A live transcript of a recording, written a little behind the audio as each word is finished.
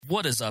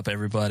What is up,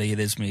 everybody? It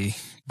is me,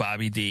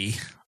 Bobby D.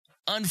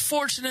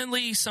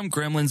 Unfortunately, some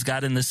gremlins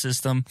got in the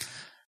system,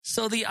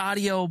 so the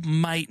audio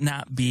might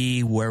not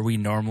be where we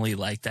normally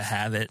like to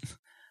have it.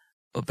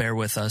 But bear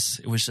with us.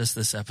 It was just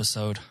this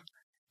episode,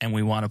 and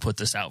we want to put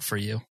this out for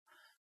you.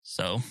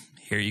 So,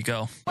 here you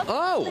go.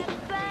 Oh,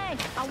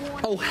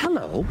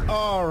 hello.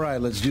 All right,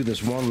 let's do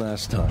this one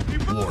last time.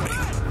 Warning.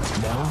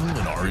 Marvel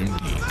and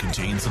RMD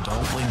contains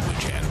adult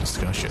language and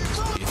discussions.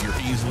 If you're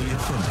easily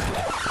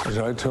offended, As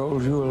I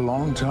told you a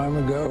long time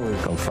ago,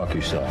 Go fuck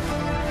yourself.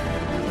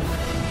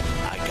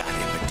 I got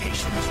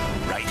invitations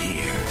right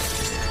here.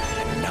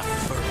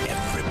 Enough for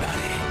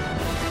everybody.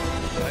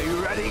 are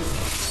you ready?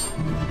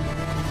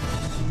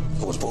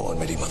 I was born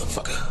ready,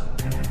 motherfucker.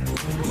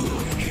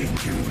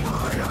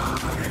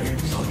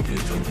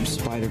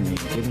 Spider-Man,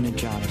 given a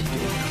job to do.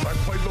 I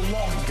played the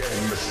long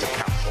game, Mr.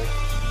 Castle.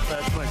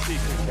 That's my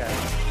secret, Cat.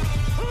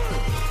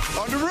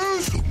 On the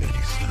roof! So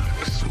many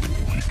slugs, so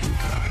one can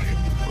die.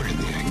 We're in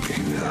the end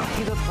game now.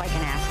 You look like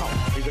an asshole.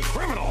 He's a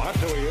criminal, that's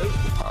who he is.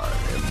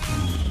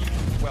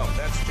 RMD. Well,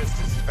 that's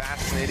just as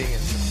fascinating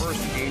as the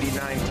first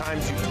 89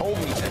 times you told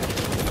me that.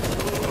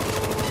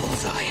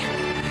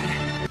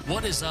 Bullseye.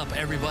 What is up,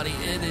 everybody?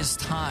 It is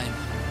time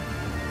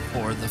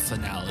for the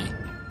finale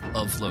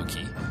of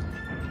Loki.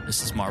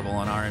 This is Marvel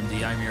on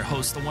RMD. I'm your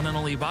host, the one and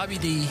only Bobby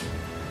D.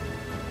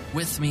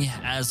 With me,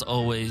 as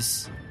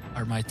always,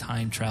 are my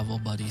time travel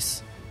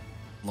buddies,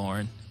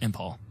 Lauren and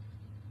Paul.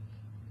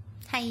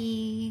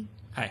 Hi.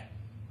 Hi.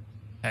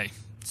 Hey.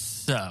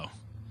 So,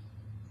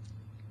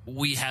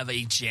 we have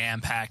a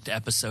jam-packed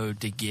episode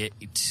to get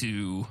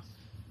to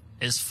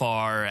as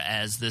far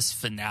as this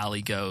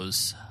finale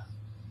goes.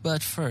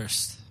 But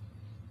first,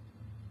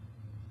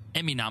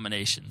 Emmy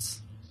nominations.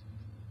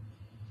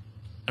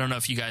 I don't know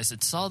if you guys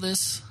had saw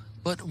this,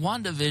 but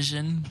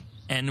WandaVision,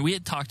 and we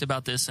had talked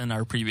about this in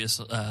our previous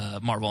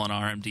Marvel and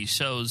RMD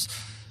shows,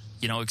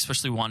 you know,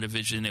 especially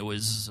WandaVision, it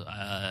was,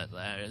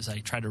 as I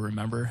try to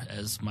remember,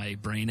 as my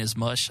brain is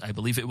mush, I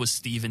believe it was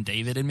Steve and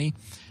David and me.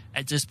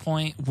 At this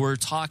point, we're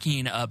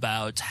talking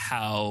about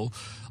how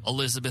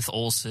Elizabeth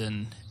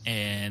Olsen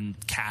and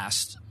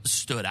cast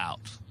stood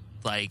out.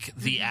 Like,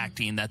 the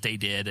acting that they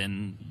did,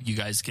 and you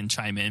guys can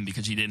chime in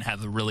because you didn't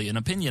have really an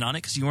opinion on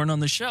it because you weren't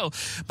on the show.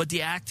 But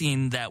the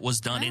acting that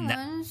was done in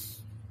that...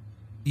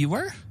 You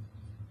were?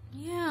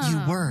 Yeah.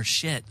 You were.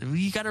 Shit.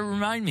 You got to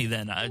remind me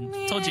then. I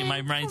told you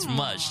my brain's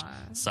mush.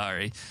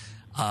 Sorry.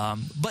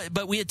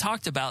 But we had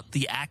talked about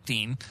the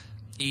acting,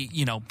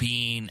 you know,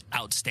 being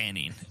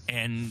outstanding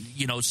and,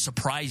 you know,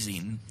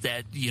 surprising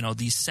that, you know,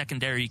 these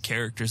secondary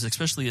characters,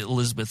 especially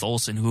Elizabeth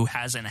Olsen, who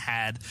hasn't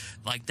had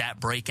like that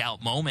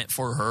breakout moment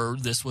for her.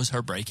 This was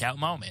her breakout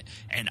moment.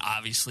 And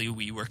obviously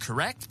we were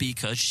correct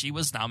because she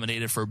was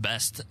nominated for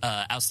best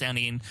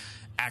outstanding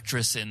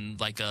actress in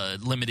like a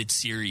limited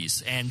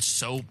series. And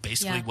so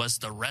basically was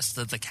the rest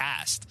of the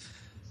cast.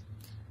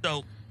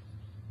 So,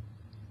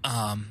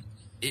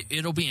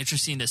 it'll be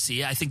interesting to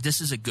see. I think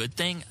this is a good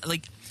thing.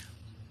 Like,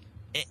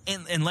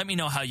 and let me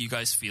know how you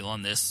guys feel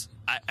on this.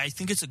 I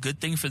think it's a good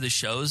thing for the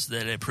shows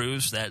that it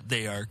proves that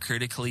they are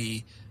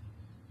critically,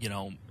 you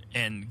know,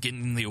 and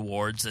getting the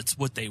awards. That's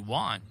what they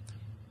want.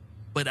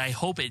 But I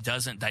hope it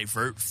doesn't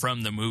divert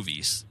from the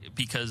movies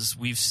because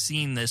we've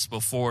seen this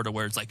before to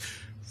where it's like,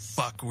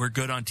 fuck, we're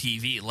good on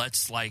TV.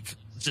 Let's like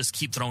just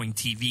keep throwing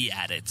TV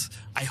at it.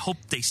 I hope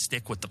they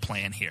stick with the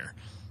plan here.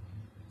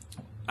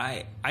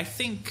 I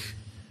think...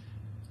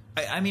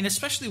 I mean,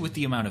 especially with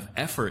the amount of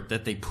effort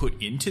that they put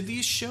into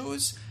these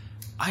shows,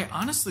 I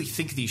honestly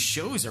think these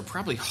shows are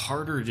probably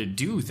harder to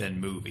do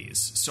than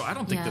movies. So I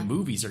don't think the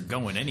movies are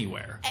going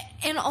anywhere.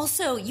 And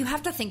also, you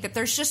have to think that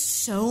there's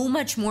just so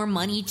much more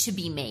money to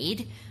be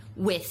made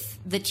with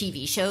the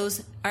TV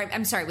shows.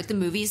 I'm sorry, with the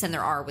movies than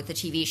there are with the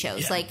TV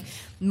shows. Yeah. Like,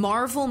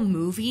 Marvel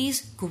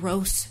movies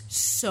gross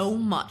so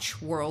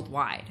much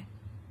worldwide.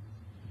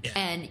 Yeah.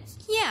 And,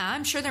 yeah,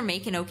 I'm sure they're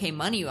making okay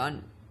money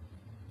on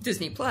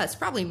Disney Plus,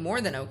 probably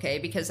more than okay,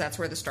 because that's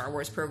where the Star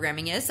Wars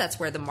programming is. That's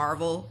where the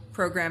Marvel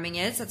programming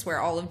is. That's where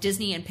all of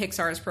Disney and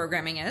Pixar's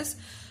programming is.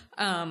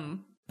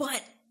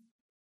 But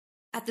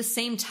at the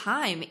same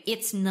time,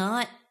 it's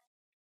not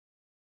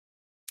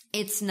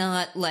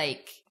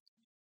like,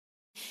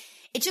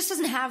 it just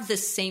doesn't have the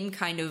same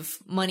kind of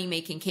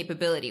money-making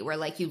capability where,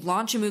 like, you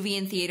launch a movie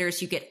in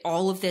theaters, you get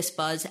all of this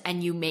buzz,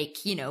 and you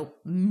make, you know,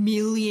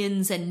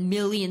 millions and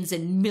millions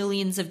and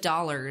millions of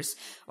dollars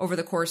over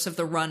the course of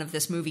the run of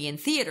this movie in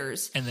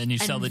theaters. And then you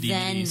sell the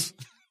DVDs.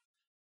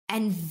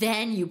 And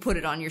then you put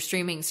it on your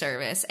streaming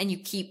service, and you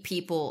keep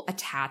people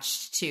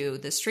attached to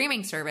the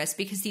streaming service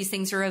because these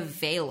things are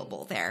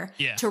available there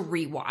to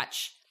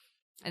rewatch.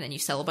 And then you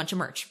sell a bunch of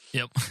merch.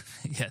 Yep.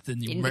 Yeah.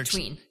 Then you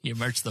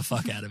merch the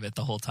fuck out of it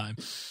the whole time.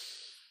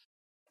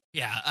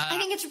 Yeah. I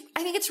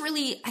think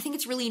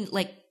it's really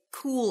like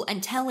cool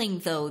and telling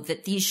though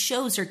that these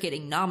shows are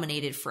getting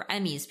nominated for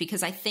Emmys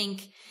because I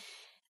think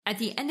at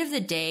the end of the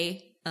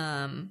day,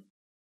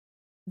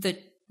 the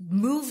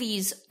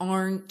movies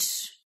aren't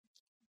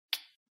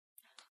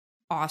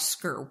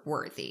Oscar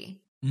worthy.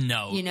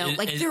 No. You know,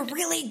 they're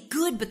really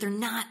good, but they're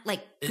not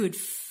like good.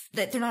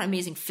 They're not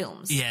amazing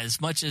films. Yeah,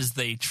 as much as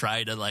they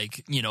try to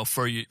like, you know,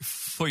 for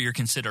your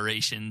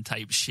consideration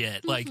type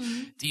shit. Like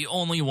the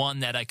only one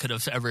that I could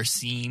have ever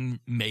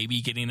seen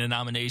maybe getting a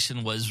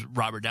nomination was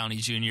Robert Downey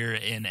Jr.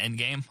 in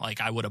Endgame.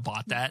 Like I would have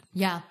bought that.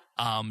 Yeah.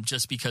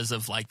 Just because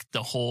of like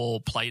the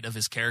whole plight of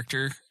his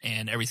character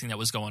and everything that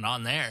was going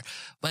on there.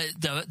 But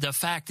the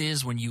fact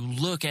is, when you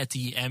look at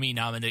the Emmy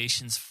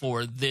nominations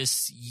for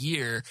this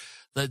year,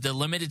 the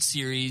limited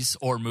series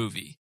or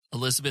movie,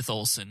 Elizabeth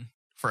Olsen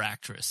for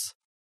actress,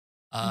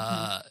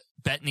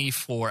 Bettany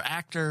for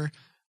actor,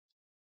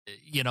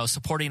 you know,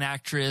 supporting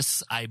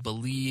actress, I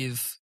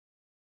believe.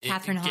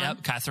 Catherine Hahn. Yeah,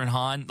 Catherine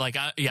Hahn. Like,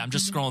 I'm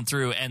just scrolling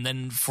through, and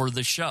then for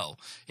the show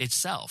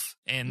itself,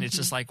 and it's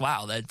just like,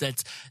 wow,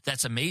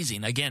 that's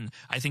amazing. Again,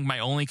 I think my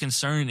only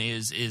concern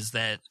is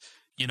that,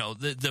 you know,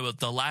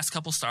 the last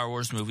couple Star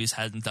Wars movies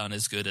hadn't done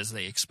as good as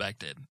they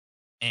expected,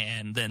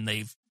 and then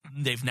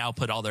they've now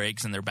put all their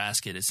eggs in their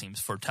basket, it seems,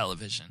 for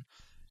television.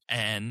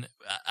 And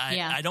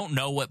I don't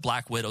know what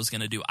Black Widow's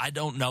going to do. I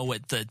don't know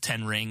what the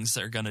 10 Rings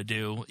are going to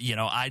do. You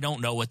know, I don't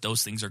know what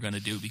those things are going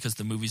to do because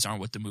the movies aren't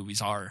what the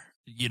movies are,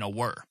 you know,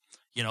 were.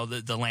 You know,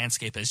 the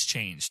landscape has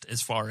changed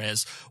as far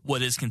as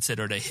what is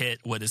considered a hit,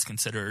 what is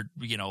considered,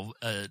 you know,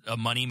 a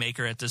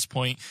moneymaker at this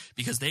point,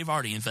 because they've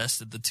already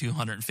invested the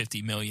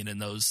 $250 million in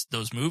those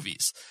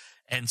movies.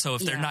 And so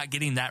if they're not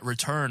getting that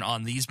return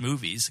on these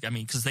movies, I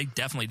mean, because they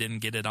definitely didn't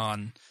get it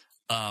on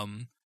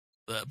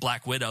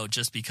Black Widow,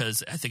 just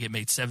because I think it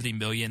made $70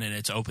 million in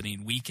its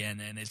opening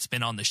weekend, and it's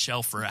been on the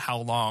shelf for how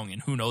long,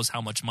 and who knows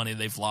how much money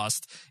they've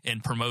lost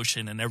in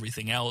promotion and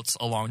everything else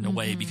along the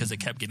way because it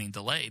kept getting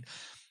delayed.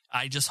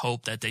 I just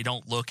hope that they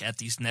don't look at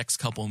these next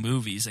couple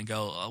movies and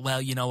go, oh, well,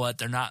 you know what?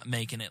 They're not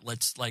making it.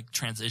 Let's like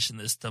transition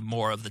this to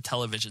more of the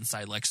television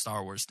side like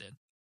Star Wars did.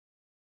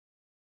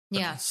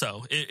 Yeah.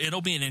 So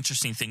it'll be an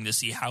interesting thing to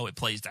see how it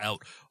plays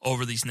out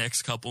over these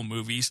next couple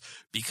movies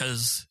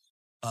because,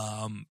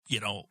 you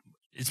know,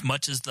 as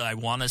much as I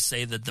want to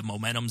say that the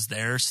momentum's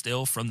there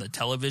still from the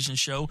television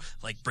show,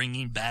 like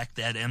bringing back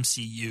that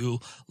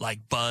MCU,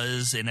 like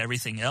buzz and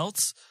everything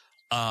else,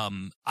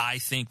 I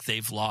think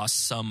they've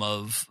lost some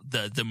of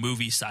the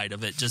movie side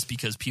of it just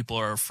because people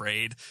are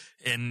afraid.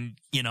 And,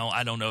 you know,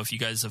 I don't know if you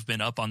guys have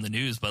been up on the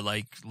news, but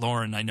like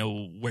Lauren, I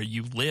know where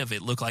you live,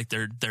 it looked like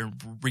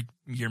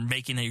you're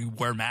making you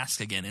wear masks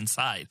again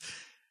inside.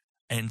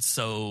 And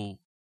so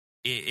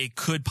it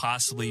could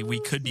possibly,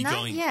 we could be Not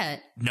going.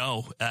 Yet.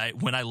 No,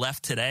 when I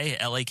left today,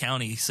 LA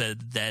County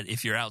said that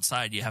if you're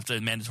outside, you have to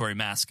mandatory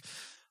mask,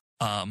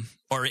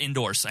 or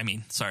indoors. I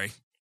mean, sorry.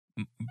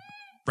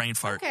 Brain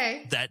fart.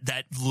 Okay.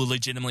 That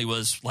legitimately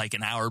was like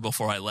an hour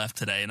before I left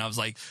today. And I was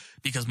like,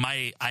 because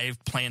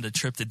I've planned a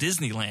trip to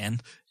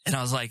Disneyland, and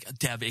I was like,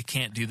 Deb, it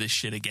can't do this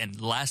shit again.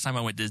 The last time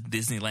I went to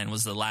Disneyland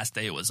was the last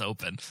day it was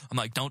open. I'm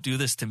like, don't do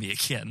this to me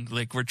again.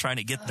 Like, we're trying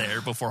to get there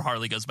before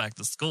Harley goes back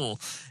to school.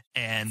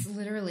 And it's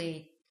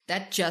literally,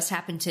 that just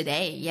happened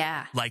today.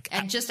 Yeah. Like,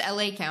 and just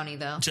LA County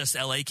though. Just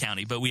LA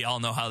County. But we all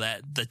know how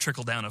the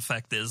trickle down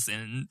effect is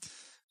in,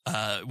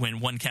 when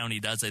one county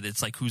does it,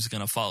 it's like, who's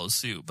going to follow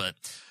suit?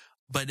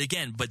 But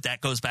again, that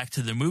goes back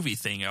to the movie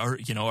thing.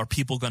 Are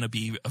people going to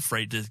be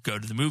afraid to go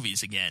to the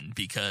movies again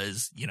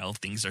because, you know,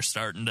 things are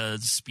starting to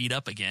speed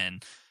up again?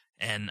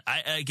 And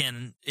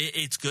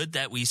it's good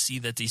that we see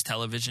that these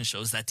television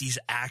shows, that these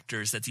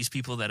actors, that these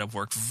people that have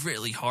worked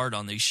really hard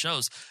on these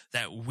shows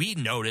that we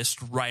noticed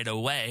right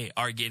away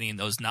are getting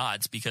those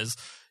nods, because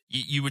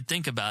you would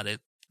think about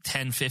it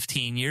 10,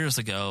 15 years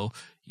ago,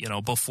 you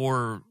know,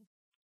 before,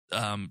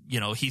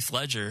 you know, Heath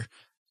Ledger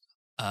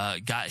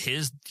got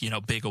his, you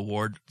know, big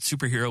award,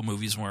 superhero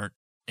movies weren't,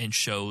 and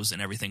shows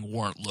and everything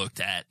weren't looked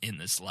at in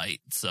this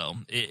light. So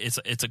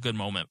it's a good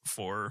moment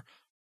for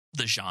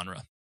the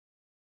genre.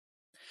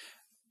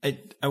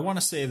 I want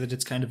to say that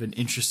it's kind of an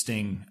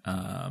interesting,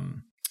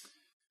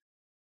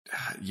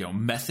 you know,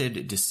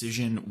 method,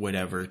 decision,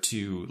 whatever,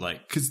 to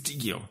like, because,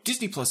 you know,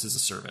 Disney Plus is a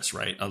service,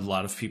 right? A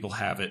lot of people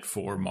have it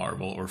for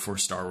Marvel or for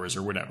Star Wars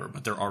or whatever,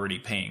 but they're already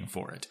paying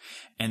for it.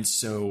 And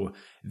so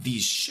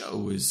these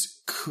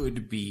shows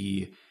could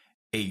be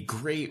a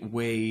great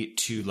way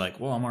to like,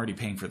 well, I'm already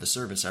paying for the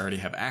service. I already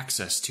have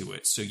access to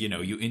it. So, you know,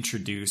 you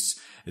introduce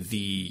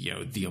the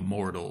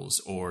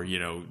Immortals or, you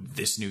know,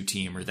 this new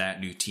team or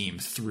that new team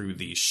through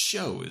these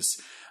shows.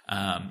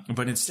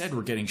 But instead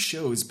we're getting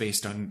shows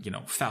based on, you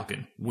know,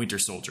 Falcon, Winter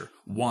Soldier,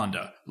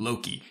 Wanda,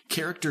 Loki,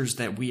 characters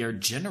that we are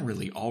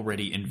generally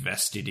already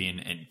invested in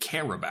and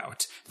care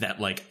about,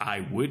 that like I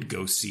would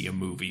go see a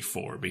movie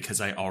for because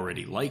I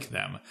already like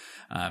them.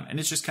 And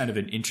it's just kind of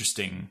an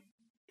interesting,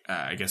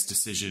 I guess,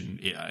 decision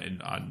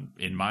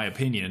in my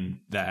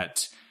opinion,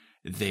 that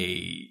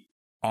they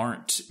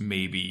aren't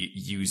maybe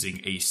using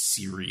a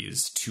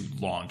series to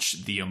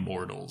launch the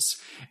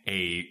Immortals,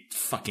 a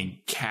fucking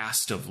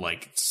cast of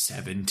like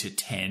 7 to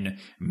 10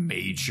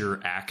 major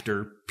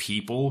actor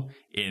people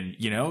in,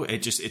 you know,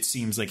 it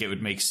seems like it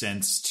would make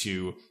sense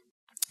to,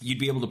 you'd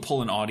be able to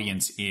pull an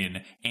audience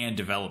in and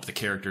develop the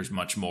characters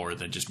much more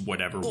than just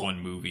whatever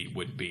one movie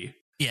would be.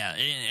 Yeah,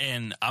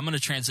 and I'm going to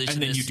transition.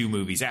 And then you do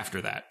movies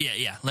after that.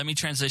 Yeah. Let me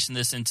transition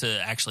this into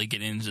actually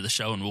getting into the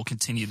show, and we'll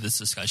continue this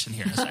discussion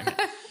here in a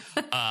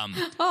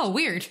second.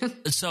 Weird.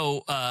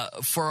 So,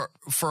 for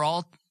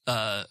all,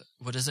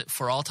 what is it?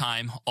 For All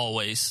Time,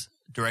 Always,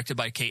 directed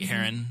by Kate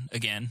Herron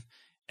again,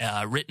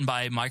 written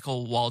by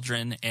Michael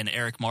Waldron and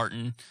Eric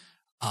Martin.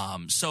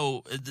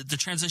 So the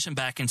transition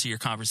back into your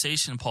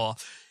conversation, Paul,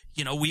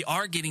 we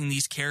are getting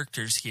these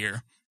characters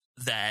here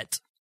that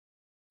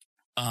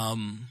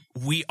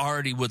we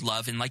already would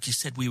love. And like you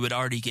said, we would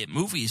already get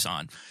movies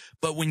on.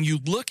 But when you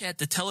look at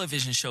the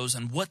television shows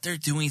and what they're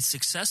doing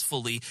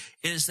successfully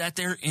is that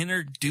they're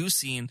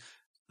introducing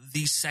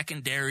these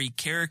secondary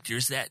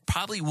characters that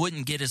probably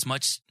wouldn't get as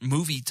much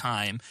movie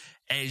time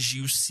as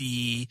you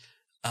see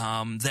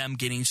them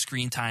getting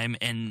screen time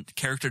and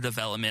character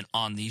development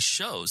on these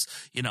shows.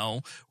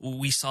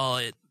 We saw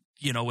it,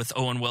 with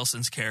Owen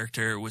Wilson's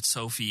character, with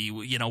Sophie.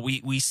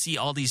 We see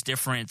all these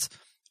different,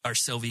 or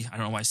Sylvie, I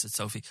don't know why I said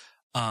Sophie,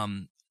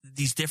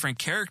 these different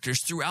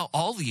characters throughout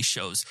all these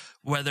shows,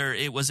 whether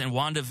it was in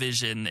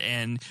WandaVision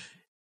and,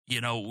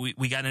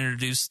 we got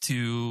introduced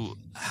to,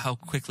 how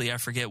quickly I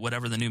forget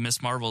whatever the new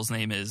Miss Marvel's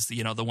name is,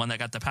 the one that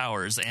got the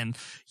powers. And,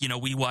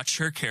 we watched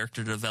her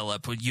character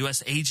develop with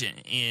U.S. Agent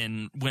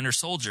in Winter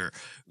Soldier.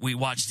 We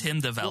watched him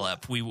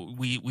develop.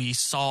 We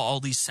saw all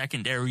these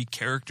secondary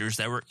characters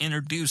that were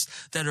introduced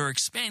that are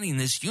expanding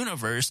this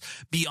universe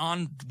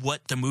beyond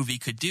what the movie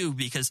could do,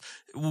 because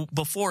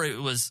before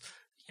it was,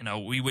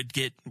 we would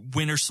get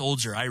Winter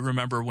Soldier. I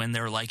remember when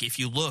they were like, if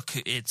you look,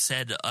 it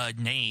said a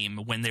name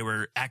when they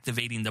were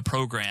activating the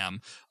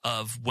program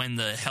of when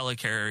the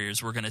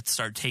helicarriers were going to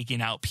start taking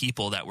out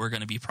people that were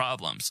going to be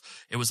problems.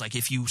 It was like,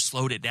 if you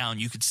slowed it down,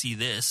 you could see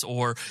this,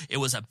 or it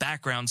was a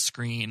background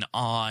screen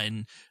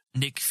on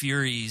Nick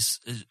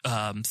Fury's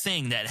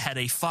thing that had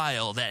a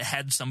file that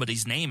had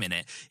somebody's name in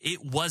it.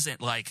 It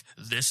wasn't like,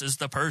 this is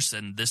the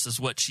person, this is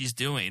what she's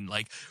doing.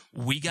 Like,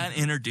 we got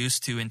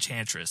introduced to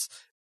Enchantress.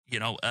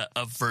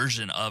 A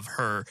version of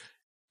her.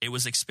 It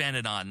was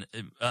expanded on,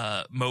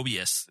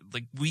 Mobius.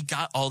 Like, we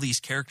got all these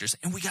characters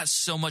and we got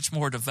so much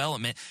more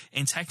development,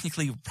 and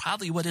technically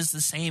probably what is the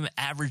same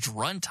average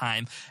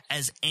runtime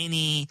as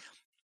any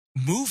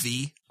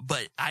movie.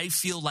 But I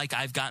feel like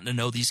I've gotten to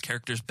know these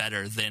characters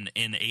better than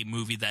in a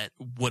movie that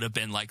would have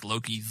been like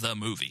Loki, the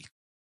movie.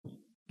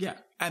 Yeah.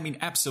 I mean,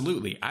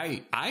 absolutely.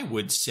 I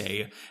would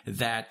say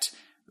that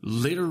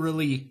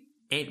literally,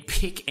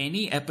 pick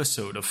any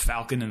episode of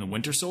Falcon and the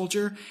Winter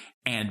Soldier,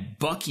 and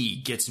Bucky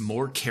gets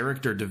more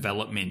character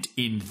development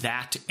in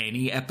that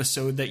any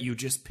episode that you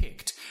just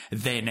picked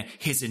than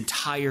his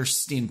entire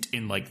stint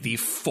in like the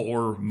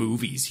 4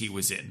 movies he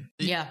was in.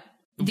 Yeah.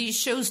 These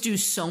shows do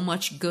so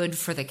much good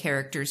for the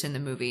characters in the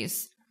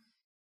movies.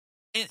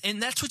 And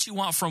that's what you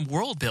want from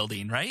world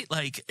building, right?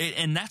 Like,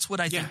 and that's what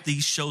I think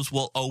these shows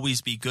will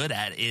always be good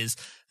at, is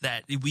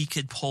that we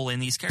could pull in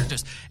these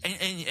characters.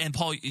 And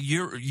Paul,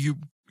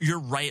 you're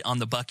right on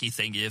the Bucky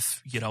thing.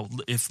 If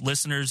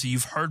listeners,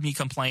 you've heard me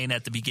complain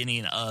at the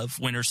beginning of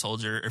Winter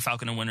Soldier or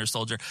Falcon and Winter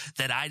Soldier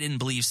that I didn't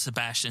believe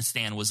Sebastian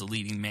Stan was a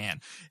leading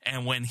man.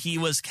 And when he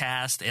was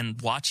cast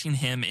and watching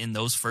him in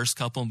those first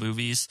couple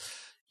movies,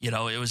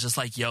 it was just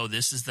like,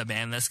 this is the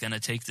man that's going to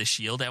take the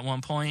shield at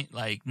one point.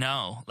 Like,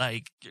 no,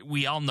 like,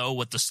 we all know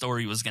what the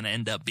story was going to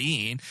end up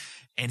being.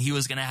 And he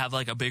was going to have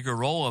like a bigger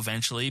role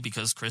eventually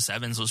because Chris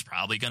Evans was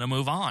probably going to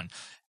move on.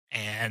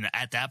 And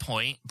at that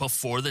point,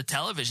 before the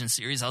television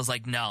series, I was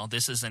like, no,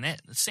 this isn't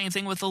it. Same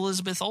thing with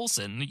Elizabeth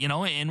Olsen, in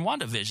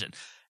WandaVision.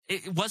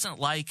 It wasn't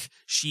like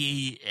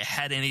she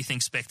had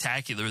anything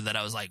spectacular that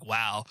I was like,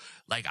 wow,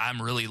 like,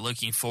 I'm really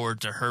looking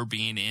forward to her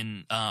being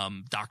in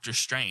Doctor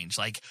Strange.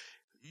 Like,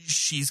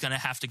 she's going to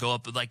have to go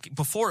up, like,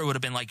 before it would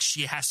have been like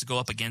she has to go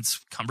up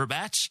against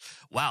Cumberbatch.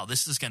 Wow,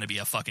 this is going to be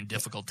a fucking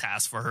difficult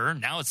task for her.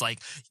 Now it's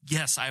like,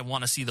 yes, I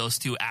want to see those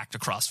two act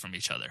across from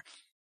each other.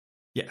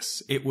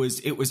 Yes, it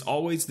was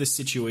always the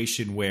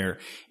situation where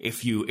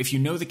if you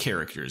know the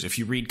characters, if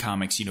you read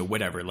comics,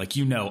 whatever, like,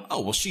 oh,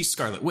 well, she's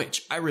Scarlet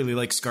Witch. I really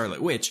like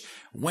Scarlet Witch.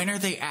 When are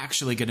they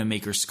actually going to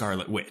make her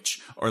Scarlet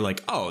Witch? Or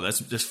like, oh,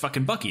 that's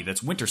fucking Bucky.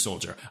 That's Winter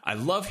Soldier. I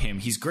love him.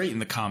 He's great in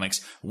the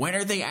comics. When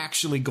are they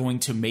actually going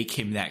to make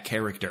him that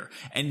character?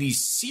 And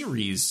these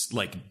series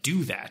like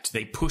do that.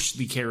 They push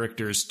the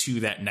characters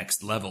to that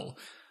next level,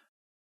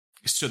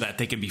 so that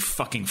they can be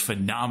fucking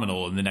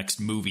phenomenal in the next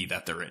movie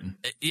that they're in.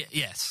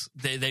 Yes,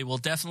 they will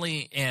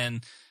definitely.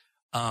 And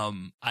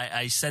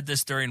I said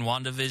this during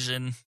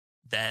WandaVision,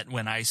 that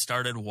when I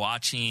started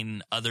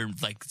watching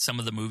like some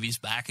of the movies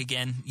back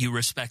again, you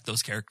respect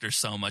those characters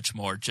so much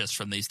more just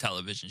from these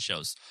television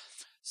shows.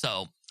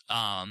 So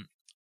I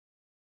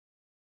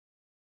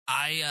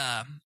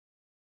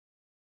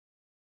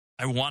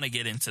want to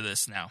get into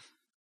this now.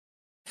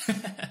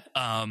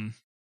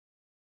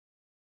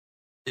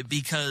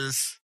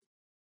 Because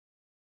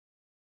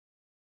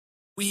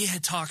we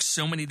had talked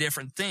so many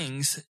different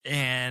things,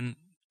 and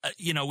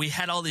we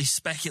had all these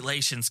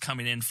speculations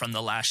coming in from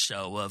the last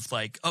show of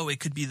like, oh, it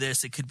could be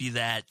this, it could be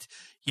that,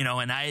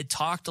 and I had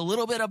talked a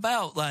little bit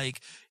about like,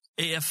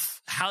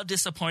 how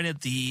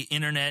disappointed the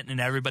internet and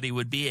everybody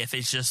would be if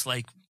it's just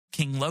like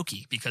King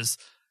Loki, because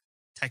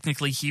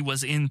technically he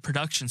was in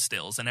production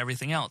stills and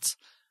everything else.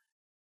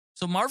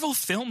 So Marvel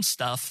filmed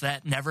stuff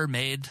that never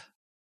made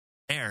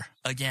air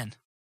again.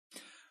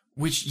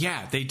 Which,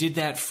 yeah, they did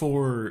that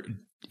for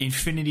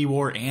Infinity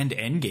War and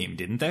Endgame,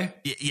 didn't they?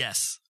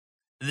 Yes.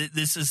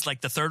 This is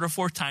like the third or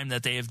fourth time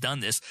that they have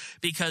done this,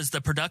 because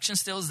the production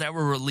stills that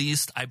were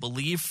released, I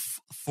believe,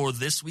 for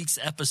this week's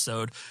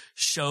episode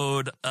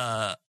showed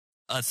a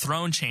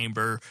throne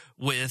chamber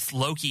with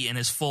Loki in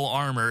his full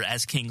armor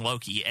as King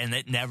Loki, and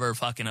it never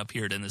fucking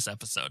appeared in this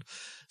episode.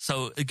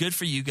 So good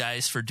for you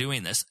guys for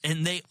doing this.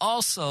 And they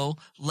also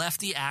left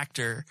the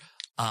actor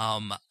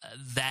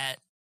that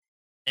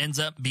ends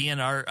up being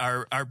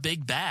our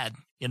big bad,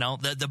 you know,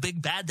 the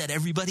big bad that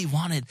everybody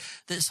wanted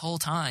this whole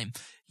time,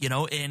 you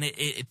know, and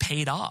it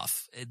paid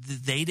off.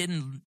 They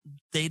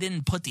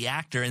didn't put the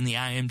actor in the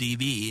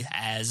IMDb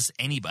as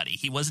anybody.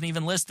 He wasn't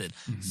even listed.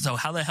 Mm-hmm. So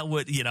how the hell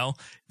would, you know,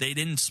 they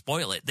didn't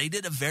spoil it. They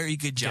did a very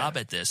good job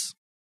at this.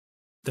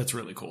 That's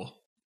really cool.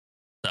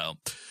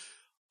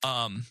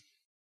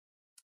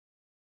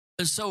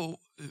 So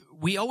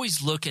we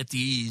always look at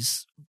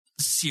these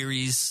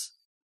series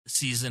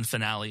season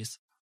finales.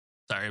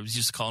 Sorry, I was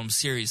just calling them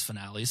series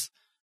finales.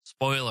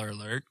 Spoiler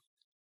alert.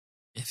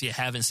 If you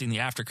haven't seen the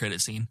after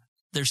credit scene,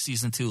 there's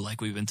season 2, like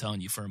we've been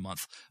telling you for a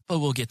month. But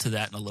we'll get to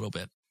that in a little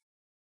bit.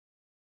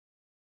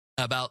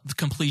 About the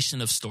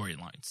completion of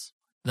storylines.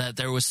 That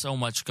there was so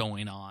much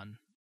going on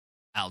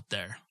out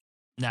there.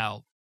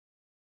 Now,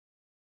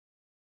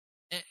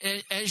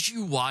 as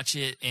you watch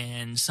it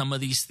and some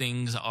of these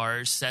things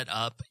are set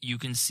up, you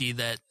can see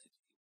that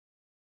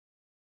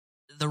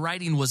the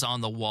writing was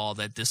on the wall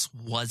that this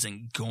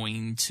wasn't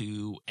going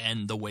to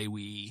end the way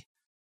we,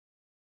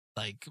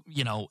 like,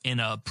 you know, in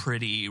a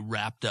pretty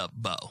wrapped up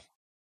bow.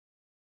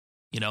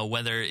 You know,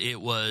 whether it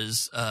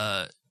was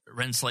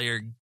Renslayer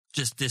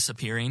just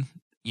disappearing,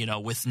 you know,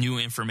 with new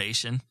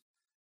information.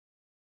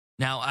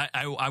 Now,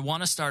 I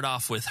want to start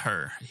off with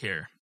her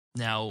here.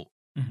 Now,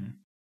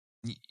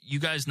 you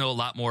guys know a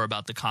lot more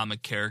about the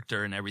comic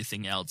character and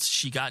everything else.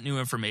 She got new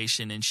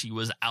information and she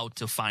was out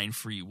to find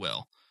free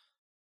will.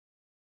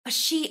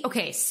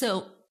 Okay,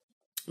 so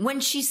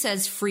when she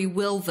says free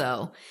will,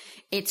 though,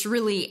 it's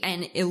really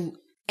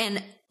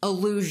an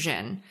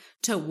allusion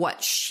to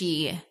what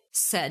she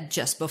said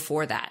just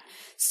before that.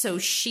 So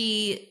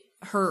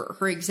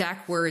her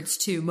exact words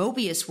to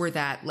Mobius were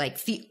that,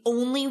 like, the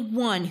only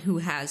one who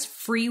has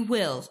free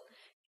will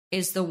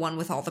is the one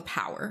with all the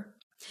power.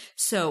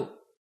 So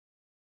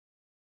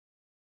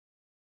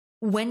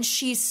when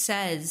she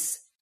says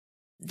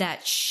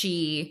that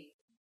she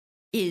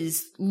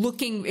is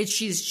looking,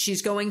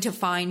 she's going to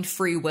find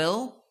free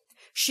will,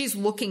 she's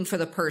looking for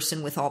the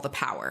person with all the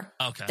power.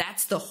 Okay.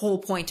 That's the whole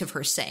point of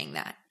her saying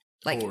that.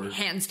 Like, or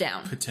hands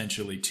down.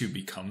 Potentially to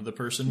become the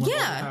person with all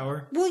the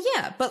power. Well,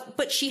 yeah,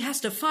 but she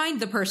has to find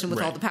the person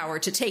with all the power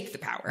to take the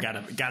power.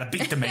 Gotta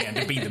beat the man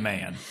to be the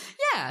man.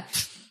 Yeah.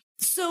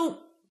 So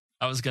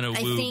I was gonna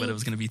woo, but it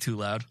was gonna be too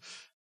loud.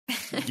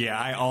 Yeah,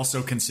 I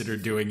also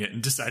considered doing it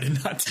and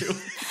decided not to.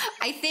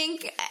 I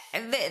think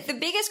the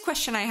biggest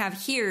question I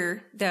have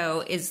here,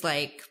 though, is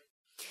like,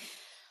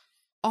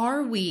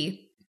 are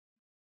we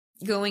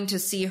going to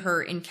see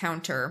her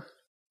encounter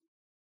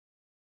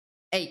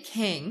a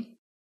king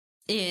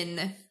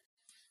in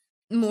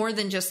more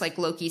than just like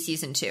Loki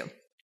season 2?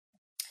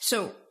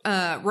 So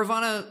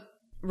Ravonna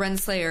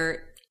Renslayer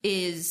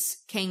is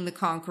King the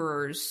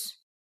Conqueror's,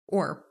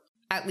 or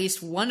at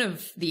least one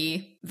of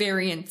the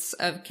variants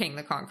of King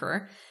the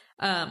Conqueror,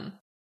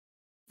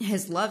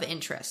 his love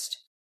interest.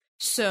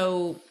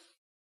 So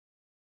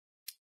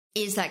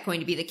is that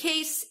going to be the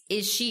case?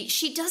 Is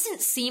she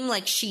doesn't seem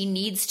like she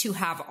needs to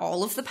have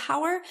all of the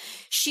power.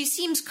 She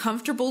seems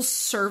comfortable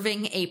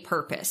serving a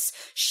purpose.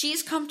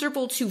 She's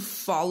comfortable to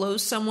follow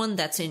someone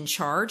that's in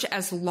charge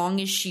as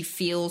long as she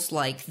feels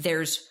like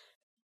there's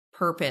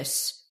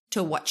purpose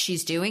to what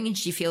she's doing and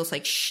she feels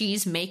like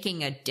she's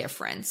making a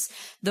difference.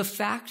 The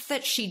fact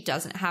that she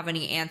doesn't have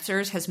any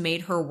answers has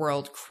made her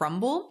world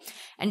crumble,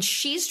 and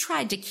she's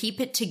tried to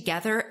keep it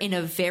together in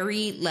a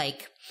very,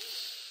 like,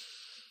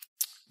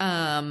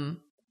 Umbridge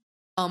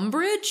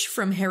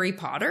from Harry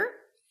Potter,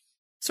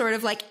 sort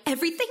of like,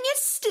 everything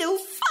is still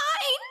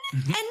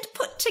fine and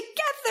put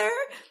together,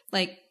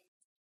 like,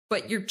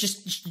 but you're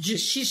just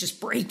she's just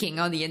breaking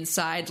on the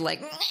inside,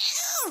 like,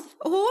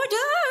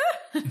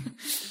 order.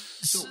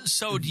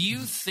 So do you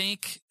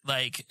think,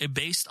 like,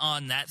 based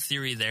on that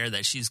theory there,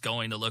 that she's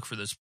going to look for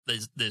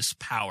this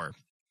power,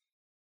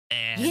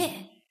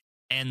 and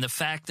the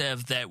fact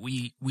of that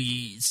we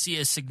see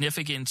a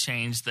significant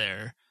change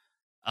there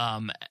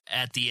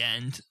at the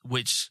end,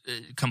 which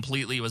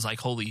completely was like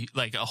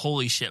a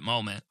holy shit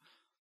moment,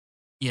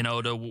 you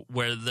know, to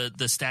where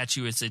the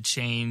statue is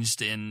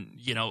changed and,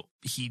 you know,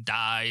 he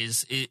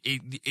dies.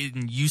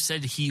 You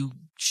said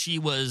she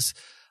was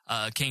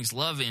King's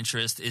love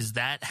interest. Is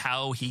that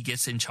how he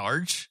gets in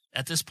charge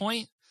at this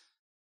point?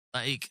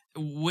 Like,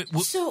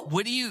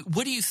 what do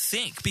you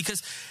think?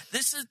 Because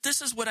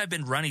this is what I've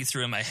been running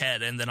through in my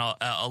head, and then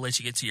I'll let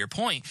you get to your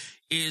point.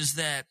 Is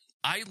that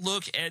I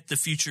look at the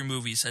future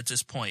movies at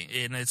this point,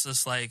 and it's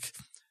just like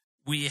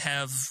we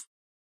have,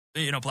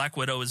 Black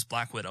Widow is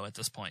Black Widow at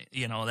this point.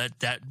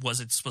 That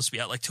wasn't supposed to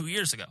be out like 2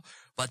 years ago,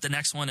 but the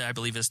next one I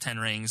believe is 10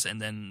 Rings, and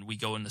then we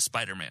go into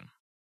Spider-Man,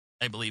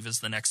 I believe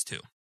is the next two.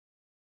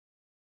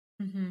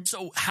 Mm-hmm.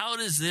 So how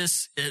does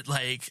this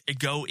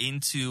go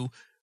into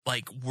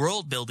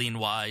world building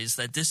wise,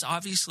 that this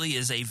obviously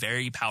is a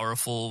very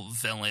powerful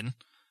villain,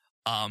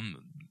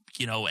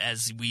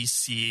 as we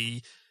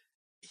see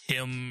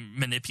him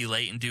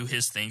manipulate and do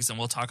his things, and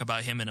we'll talk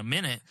about him in a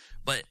minute.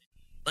 But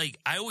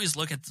I always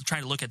try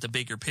to look at the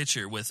bigger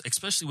picture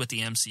especially with the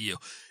MCU.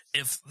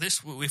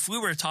 If we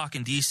were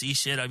talking DC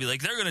shit, I'd be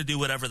like, they're going to do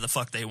whatever the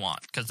fuck they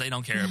want because they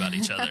don't care about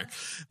each other.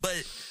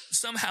 But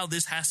somehow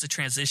this has to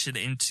transition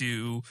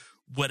into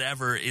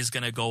whatever is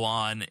going to go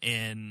on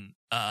in,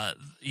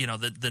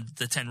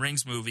 the 10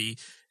 Rings movie,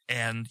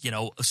 and,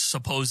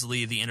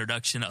 supposedly the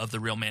introduction of the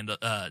real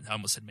I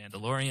almost said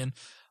Mandalorian.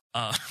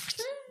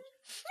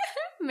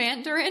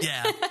 Mandarin?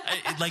 Yeah.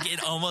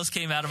 It almost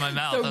came out of my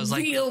mouth. The I was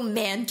like, real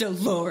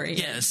Mandalorian.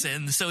 Yes.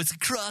 And so it's a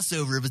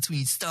crossover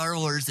between Star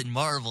Wars and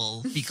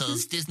Marvel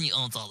because Disney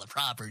owns all the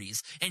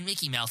properties and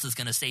Mickey Mouse is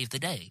going to save the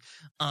day.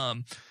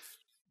 Oh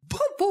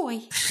boy.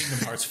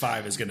 Kingdom Hearts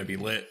 5 is going to be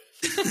lit.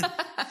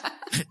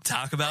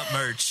 Talk about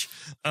merch.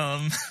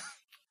 But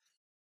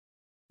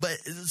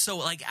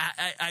so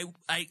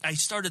I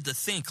started to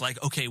think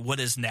okay, what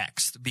is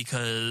next?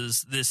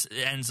 Because this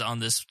ends on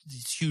this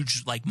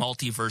huge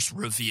multiverse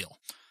reveal.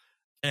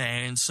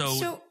 And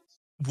so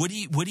what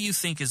do you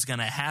think is going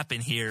to happen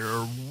here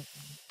or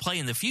play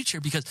in the future?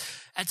 Because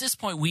at this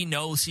point we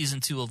know season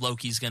 2 of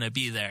Loki is going to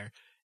be there.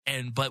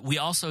 But we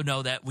also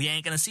know that we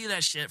ain't going to see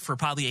that shit for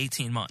probably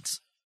 18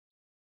 months.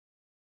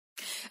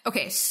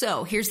 Okay,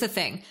 so here's the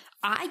thing.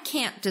 I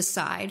can't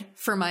decide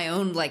for my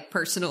own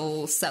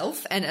personal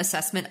self and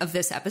assessment of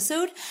this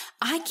episode.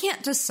 I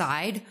can't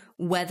decide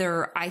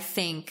whether I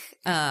think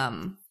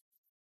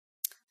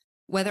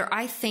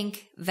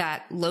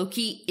that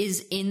Loki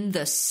is in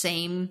the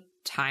same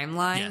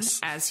timeline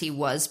as he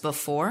was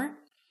before,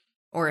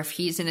 or if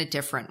he's in a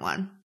different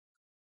one.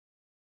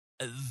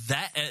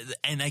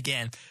 And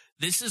again,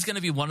 this is going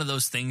to be one of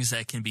those things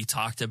that can be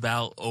talked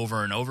about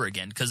over and over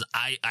again, because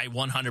I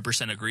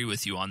 100% agree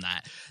with you on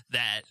that.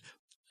 That,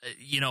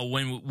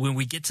 when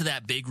we get to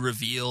that big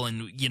reveal,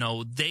 and,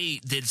 they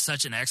did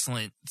such an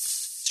excellent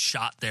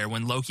shot there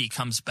when Loki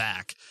comes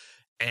back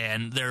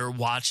and they're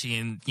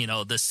watching,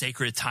 the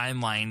sacred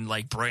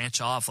timeline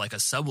branch off like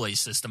a subway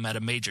system at a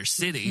major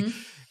city. Mm-hmm.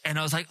 And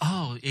I was like,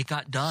 oh, it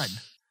got done.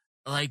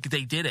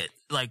 They did it.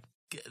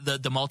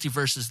 The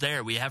multiverse is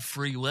there. We have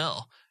free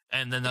will.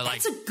 And then they're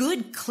that's a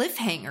good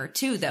cliffhanger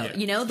too, though.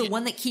 Yeah. The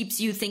one that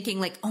keeps you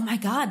thinking oh my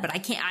God, but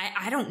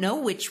I don't know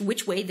which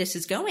way this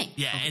is going.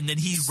 Yeah. And then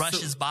he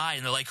rushes by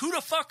and they're like, who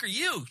the fuck are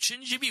you?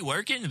 Shouldn't you be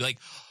working? And be like,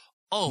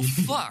 oh,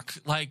 fuck.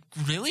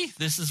 Really?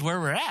 This is where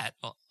we're at.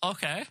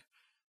 Okay.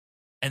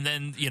 And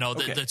then,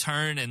 the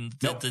turn and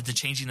the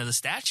changing of the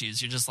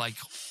statues, you're just like,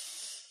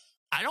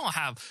 I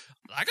got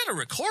to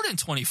record in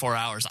 24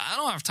 hours. I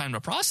don't have time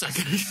to process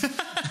it.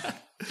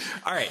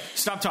 All right,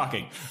 stop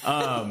talking.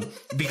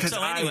 Because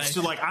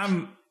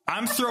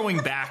I'm throwing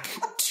back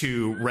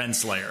to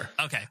Renslayer.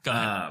 Okay, go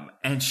ahead.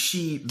 And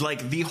she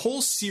the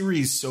whole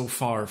series so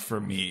far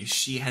for me,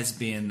 she has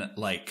been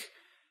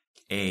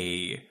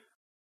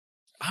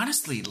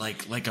honestly a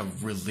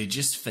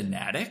religious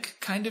fanatic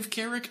kind of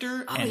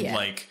character,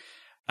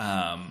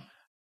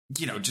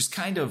 just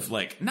kind of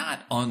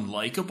not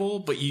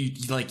unlikable, but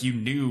you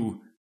knew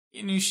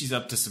she's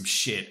up to some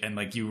shit,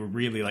 and you were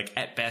really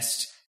at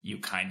best you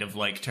kind of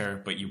liked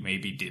her, but you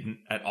maybe didn't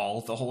at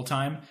all the whole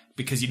time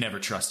because you never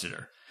trusted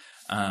her.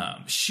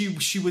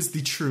 She was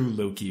the true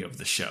Loki of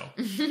the show.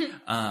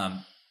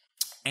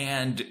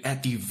 And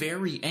at the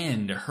very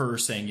end, her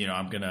saying,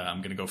 I'm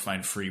gonna go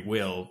find free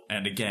will,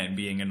 and again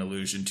being an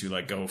allusion to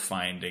go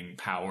finding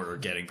power or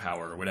getting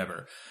power or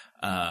whatever.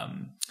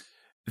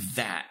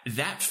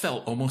 That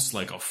felt almost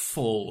like a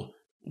full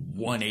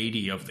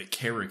 180 of the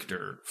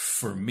character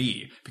for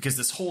me, because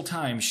this whole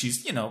time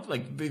she's,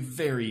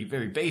 very,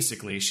 very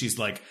basically, she's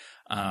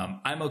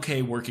I'm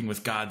okay working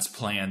with God's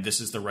plan. This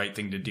is the right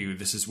thing to do.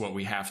 This is what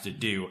we have to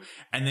do.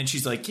 And then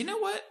she's like, you know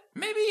what?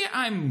 Maybe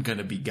I'm going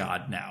to be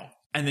God now.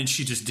 And then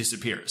she just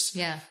disappears.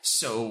 Yeah.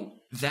 So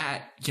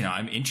that,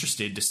 I'm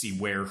interested to see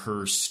where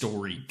her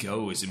story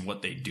goes and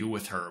what they do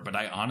with her. But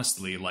I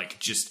honestly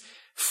just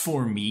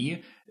for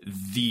me,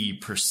 the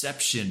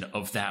perception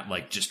of that,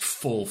 just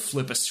full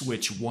flip a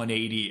switch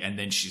 180 and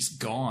then she's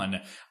gone,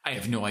 I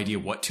have no idea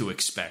what to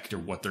expect or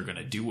what they're going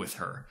to do with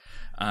her.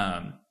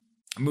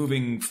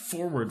 Moving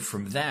forward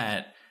from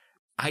that,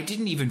 I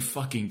didn't even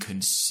fucking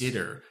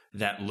consider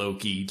that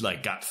Loki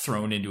got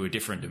thrown into a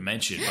different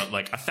dimension,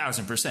 but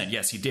 1,000%.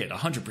 Yes, he did.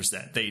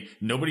 100%.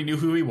 Nobody knew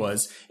who he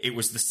was. It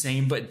was the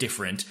same, but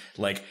different.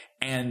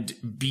 And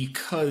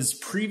because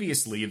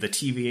previously the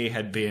TVA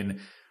had been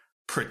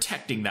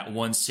protecting that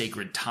one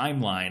sacred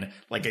timeline.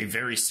 Like a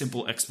very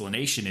simple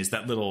explanation is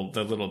that the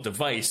little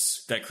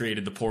device that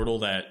created the portal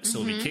that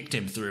Sylvie kicked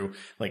him through.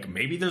 Like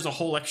maybe there's a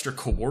whole extra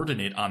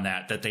coordinate on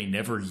that they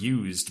never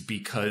used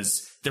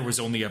because there was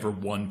only ever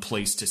one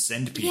place to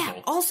send people.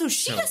 Yeah. Also,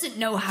 she doesn't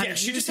know how to do that.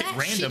 She just hit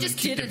random and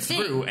kicked him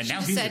through, and now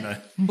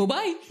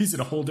bye-bye. He's in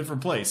a whole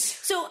different place.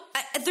 So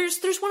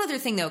there's one other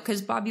thing though,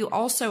 because Bob, you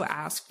also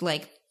asked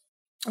like,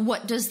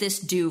 what does this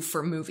do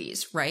for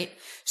movies, right?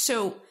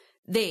 So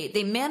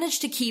they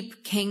managed to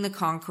keep Kang the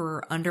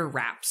Conqueror under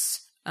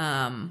wraps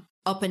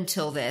up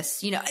until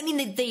this. You know, I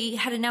mean, they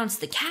had announced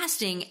the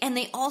casting, and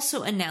they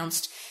also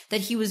announced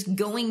that he was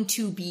going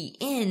to be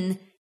in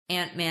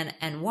Ant-Man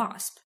and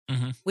Wasp,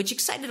 which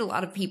excited a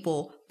lot of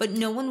people, but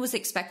no one was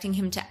expecting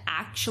him to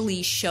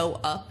actually show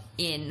up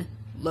in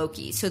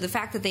Loki. So the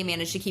fact that they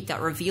managed to keep that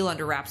reveal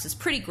under wraps is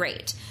pretty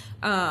great.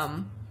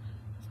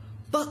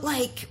 But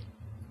like,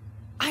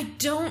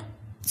 so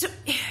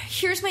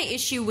here's my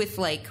issue with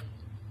like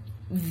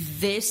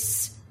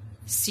this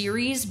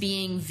series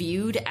being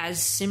viewed as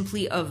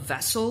simply a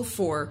vessel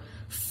for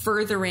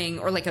furthering,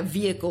 or like a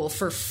vehicle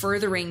for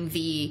furthering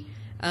the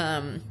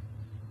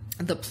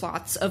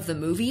plots of the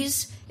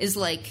movies, is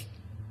like,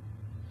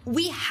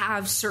 we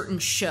have certain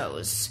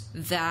shows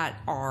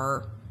that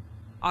are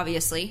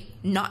obviously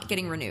not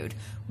getting renewed.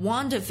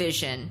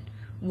 WandaVision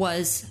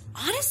was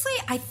honestly,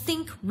 I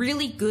think,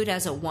 really good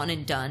as a one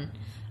and done.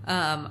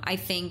 I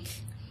think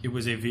it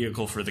was a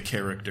vehicle for the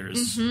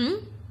characters.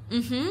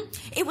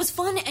 It was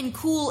fun and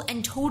cool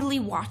and totally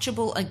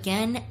watchable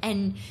again,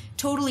 and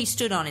totally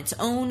stood on its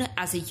own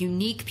as a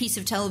unique piece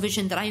of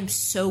television that I am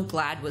so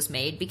glad was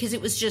made, because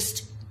it was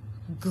just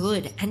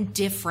good and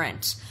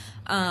different.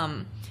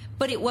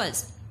 But it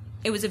was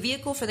a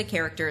vehicle for the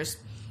characters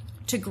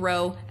to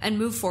grow and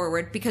move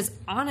forward, because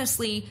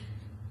honestly,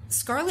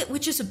 Scarlet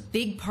Witch is a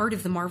big part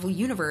of the Marvel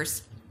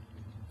Universe,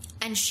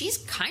 and she's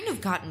kind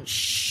of gotten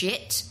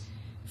shit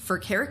for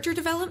character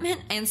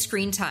development and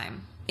screen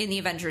time in the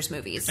Avengers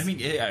movies. I mean,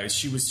 yeah,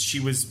 she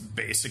was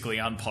basically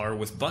on par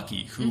with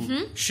Bucky,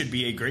 who should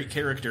be a great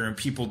character, and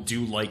people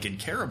do like and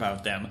care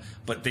about them,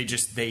 but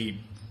they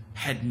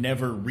had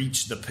never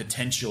reached the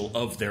potential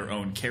of their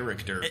own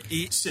character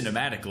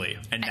cinematically,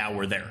 and now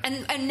we're there.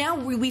 And now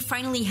we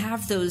finally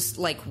have those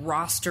like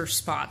roster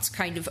spots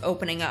kind of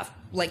opening up.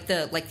 Like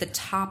the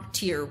top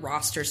tier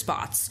roster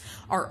spots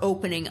are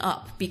opening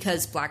up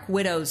because Black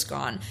Widow's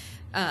gone.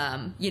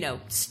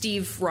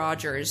 Steve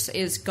Rogers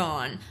is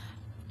gone.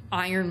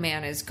 Iron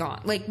Man is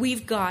gone. Like,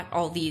 we've got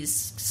all these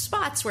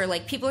spots where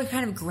like people are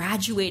kind of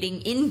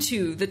graduating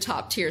into the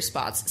top tier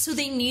spots, so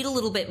they need a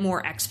little bit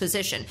more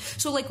exposition.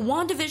 So like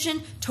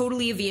WandaVision,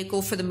 totally a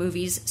vehicle for the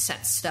movies,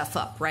 sets stuff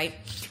up, right?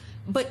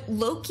 But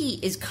Loki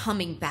is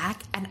coming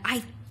back, and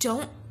I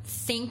don't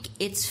think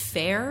it's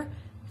fair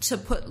to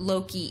put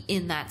Loki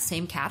in that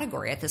same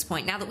category at this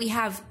point. Now that we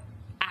have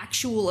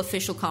actual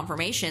official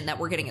confirmation that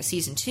we're getting a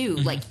season 2,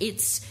 like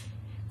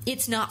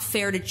it's not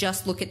fair to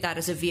just look at that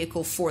as a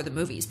vehicle for the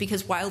movies,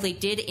 because while they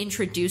did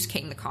introduce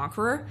King the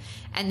Conqueror,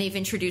 and they've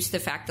introduced the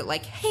fact that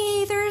like,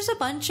 hey, there's a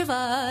bunch of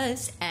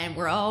us and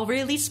we're all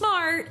really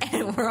smart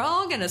and we're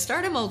all gonna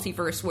start a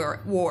multiverse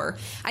war.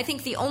 I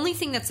think the only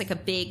thing that's like a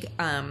big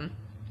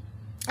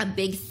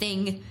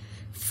thing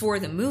for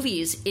the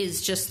movies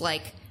is just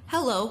like,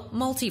 hello,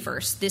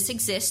 multiverse, this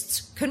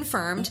exists,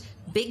 confirmed,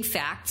 big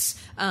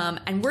facts,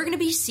 and we're going to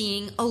be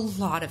seeing a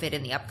lot of it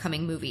in the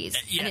upcoming movies.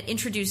 And it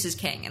introduces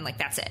King, and like,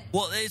 that's it.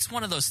 Well, it's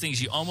one of those things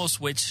you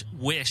almost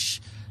wish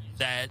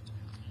that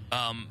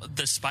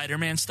the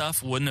Spider-Man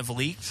stuff wouldn't have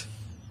leaked.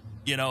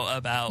 You know,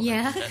 about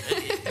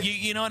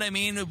you know what I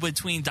mean,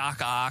 between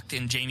Doc Ock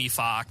and Jamie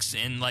Foxx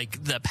and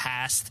like the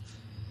past,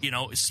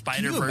 Spider-Verse.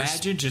 Can you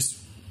imagine just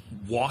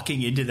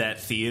walking into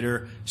that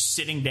theater,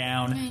 sitting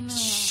down,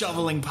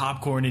 shoveling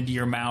popcorn into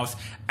your mouth,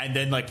 and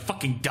then like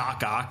fucking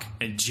Doc Ock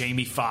and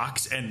Jamie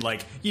Foxx, and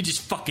like you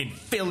just fucking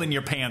filling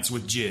your pants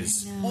with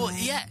jizz. Well,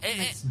 yeah,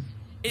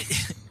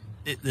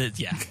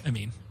 I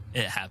mean,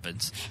 it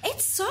happens. It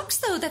sucks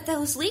though that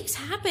those leaks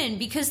happen,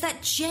 because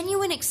that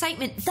genuine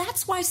excitement,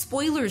 that's why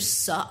spoilers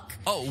suck.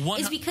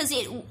 Is because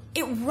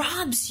it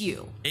robs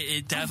you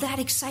of that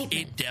excitement.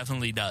 It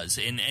definitely does,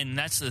 and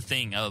that's the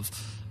thing of,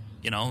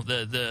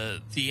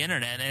 the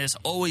internet is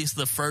always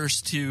the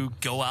first to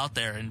go out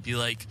there and be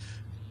like,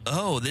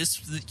 oh, this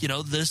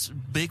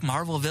big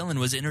Marvel villain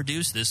was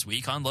introduced this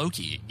week on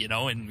Loki,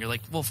 and you're like,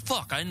 well,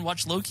 fuck, I didn't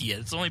watch Loki yet.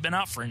 It's only been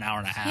out for an hour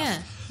and a half.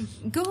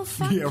 Yeah, go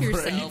fuck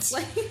yourself.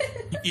 Right.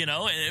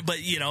 But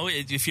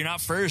if you're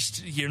not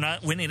first, you're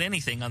not winning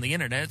anything on the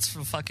internet. It's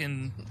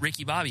fucking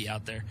Ricky Bobby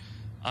out there.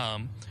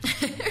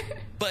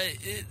 But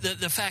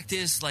the fact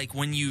is, like,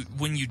 when you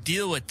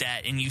deal with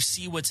that and you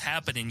see what's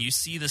happening, you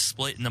see the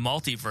split in the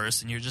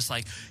multiverse, and you're just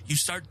like, you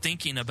start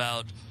thinking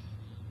about,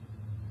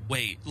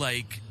 wait,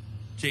 like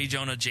J.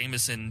 Jonah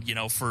Jameson,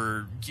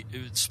 for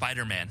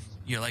Spider-Man,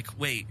 you're like,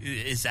 wait,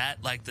 is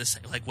that like this?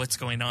 Like, what's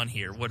going on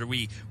here? What are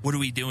we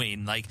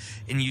doing? Like,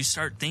 and you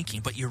start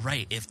thinking, but you're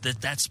right. If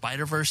that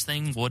Spider-Verse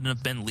thing wouldn't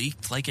have been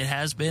leaked like it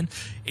has been,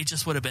 it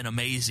just would have been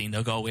amazing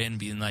to go in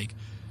being like,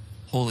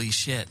 holy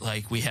shit,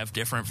 like we have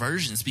different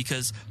versions,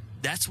 because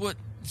that's what,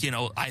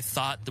 I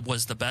thought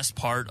was the best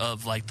part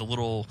of like the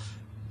little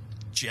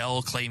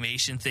gel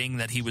claymation thing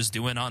that he was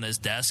doing on his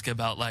desk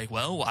about like,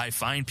 well, I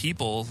find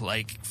people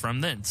like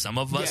from then some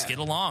of us get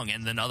along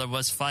and then other of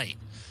us fight.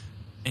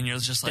 And you're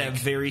just like... That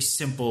very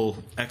simple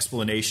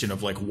explanation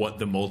of, like, what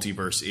the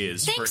multiverse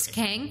is. Thanks,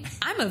 Kang.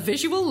 I'm a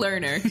visual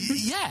learner.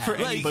 Yeah. For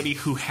anybody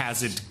who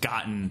hasn't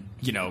gotten,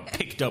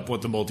 picked up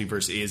what the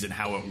multiverse is and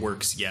how it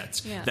works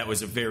yet. Yeah. That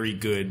was a very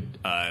good,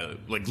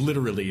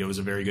 literally, it was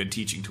a very good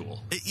teaching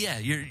tool. Yeah.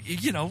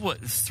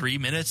 3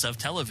 minutes of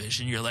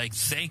television, you're like,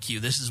 thank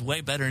you. This is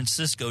way better than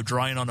Cisco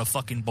drawing on a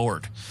fucking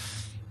board.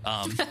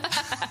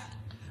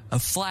 A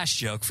Flash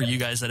joke for you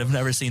guys that have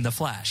never seen The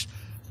Flash.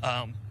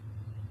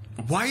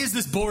 Why is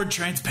this board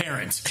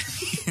transparent?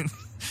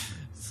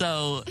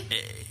 So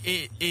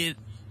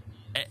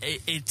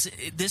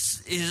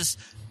this is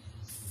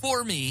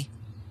for me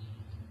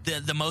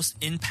the most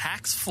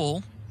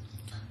impactful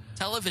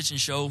television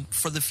show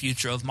for the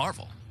future of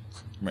Marvel.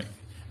 Right.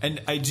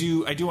 And I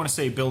do want to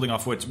say, building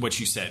off what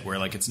you said, where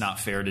like it's not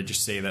fair to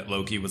just say that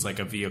Loki was like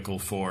a vehicle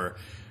for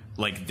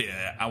like the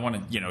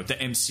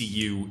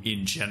MCU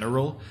in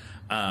general.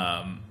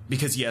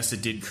 Because yes,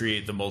 it did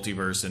create the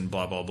multiverse and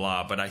blah, blah,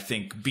 blah. But I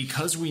think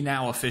because we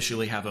now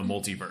officially have a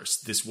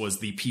multiverse, this was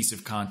the piece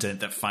of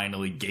content that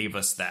finally gave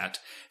us that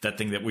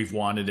thing that we've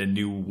wanted and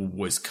knew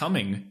was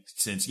coming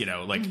since,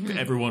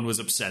 everyone was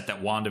upset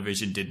that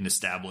WandaVision didn't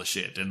establish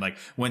it. And like,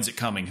 when's it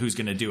coming? Who's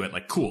going to do it?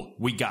 Like, cool,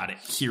 we got it.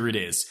 Here it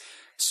is.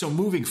 So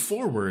moving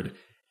forward,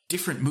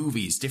 different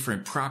movies,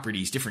 different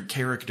properties, different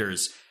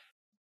characters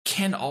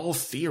can all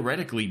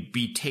theoretically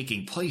be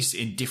taking place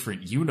in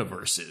different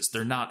universes.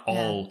 They're not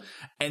all.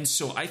 And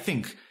so I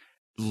think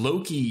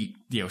Loki,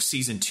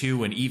 season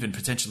 2 and even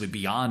potentially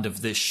beyond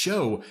of this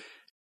show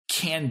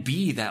can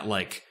be that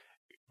like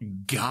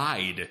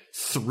guide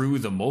through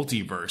the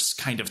multiverse,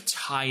 kind of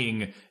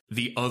tying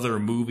the other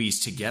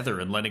movies together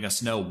and letting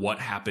us know what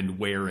happened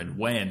where and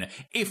when,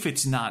 if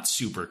it's not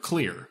super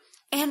clear.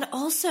 And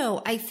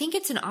also, I think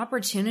it's an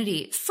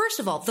opportunity, first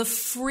of all, the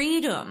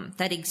freedom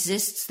that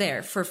exists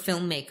there for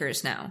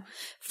filmmakers now,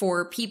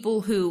 for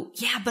people who,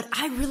 but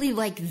I really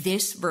like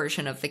this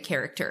version of the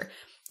character.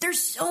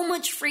 There's so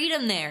much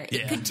freedom there.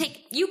 Yeah. It could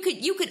take, you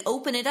could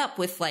open it up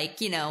with like,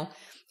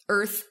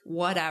 Earth,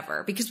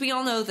 whatever, because we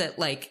all know that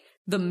like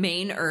the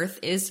main Earth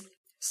is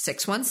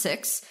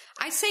 616.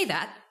 I say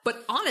that,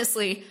 but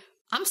honestly,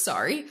 I'm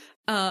sorry.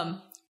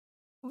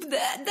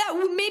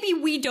 That maybe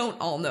we don't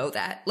all know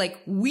that.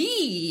 Like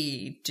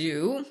we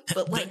do,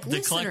 but like the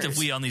collective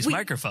we on these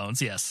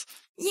microphones, yes.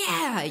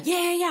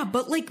 Yeah.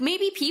 But like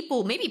maybe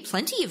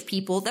plenty of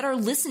people that are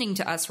listening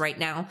to us right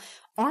now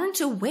aren't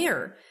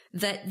aware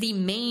that the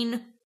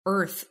main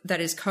Earth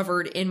that is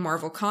covered in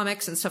Marvel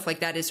Comics and stuff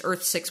like that is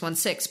Earth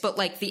 616. But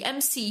like the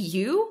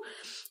MCU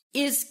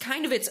is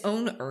kind of its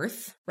own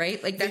Earth,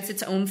 right? Like that's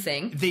its own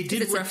thing. They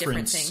did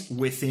reference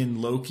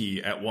within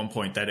Loki at one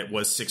point that it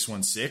was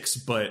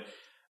 616, but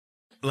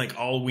like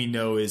all we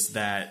know is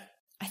that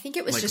I think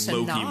it was like just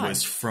Loki a nod.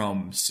 Was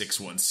from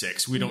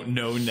 616. We don't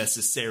know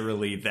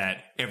necessarily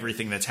that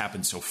everything that's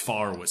happened so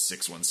far was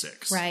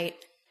 616. Right.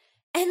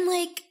 And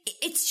like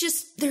it's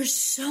just there's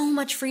so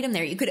much freedom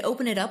there. You could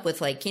open it up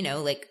with like,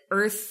 like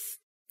Earth,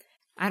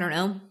 I don't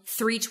know,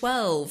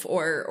 312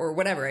 or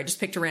whatever. I just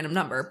picked a random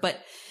number,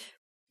 but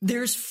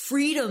there's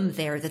freedom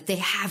there that they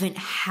haven't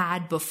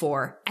had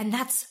before. And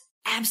that's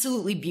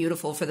absolutely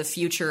beautiful for the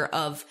future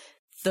of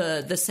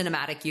the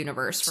cinematic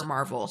universe for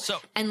Marvel. So,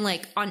 and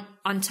like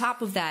on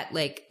top of that,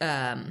 like,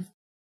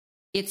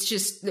 it's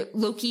just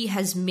Loki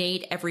has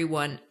made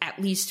everyone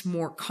at least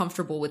more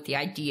comfortable with the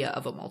idea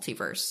of a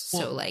multiverse.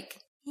 So like,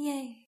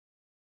 yay.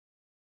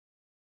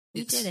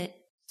 We did it.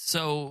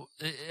 So,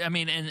 I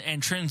mean,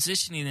 and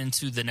transitioning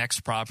into the next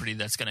property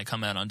that's going to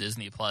come out on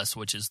Disney Plus,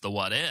 which is the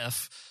What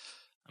If.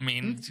 I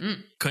mean,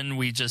 couldn't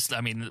we just,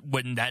 isn't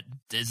that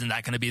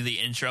going to be the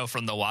intro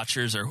from the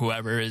Watchers or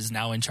whoever is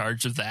now in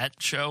charge of that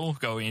show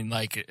going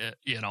like,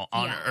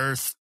 on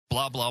Earth,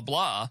 blah, blah,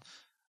 blah.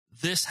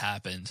 This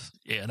happened,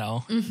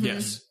 Mm-hmm.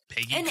 Yes.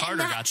 Peggy Carter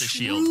got the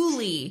shield.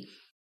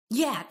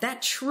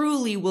 That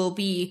truly will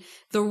be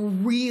the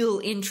real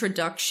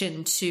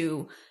introduction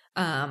to,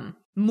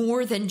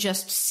 more than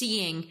just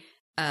seeing,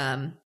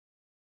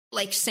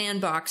 like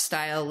Sandbox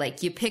style,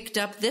 like you picked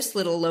up this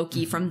little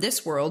Loki from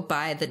this world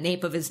by the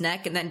nape of his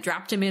neck and then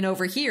dropped him in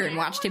over here and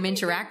watched him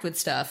interact with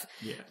stuff.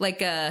 Yeah.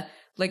 Like a,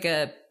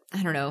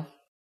 I don't know,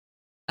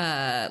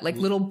 like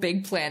Little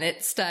Big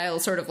Planet style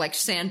sort of like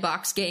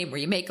Sandbox game where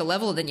you make a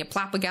level and then you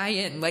plop a guy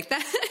in like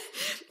that.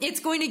 It's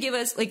going to give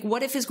us like,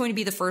 What If is going to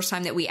be the first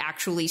time that we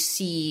actually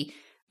see,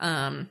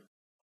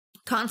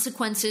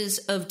 consequences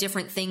of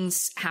different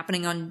things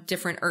happening on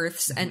different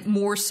Earths, and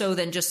more so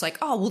than just like,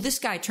 oh, well, this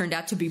guy turned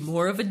out to be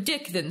more of a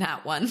dick than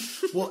that one.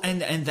 Well,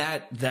 and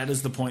that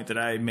is the point that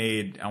I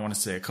made, I want to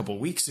say a couple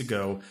weeks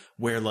ago,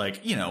 where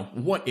like,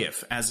 What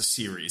If as a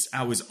series,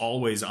 I was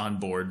always on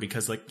board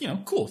because like,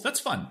 cool,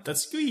 that's fun.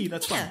 That's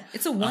fun.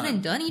 It's a one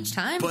and done each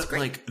time. But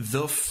like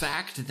the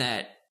fact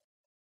that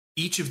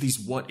each of these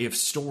what if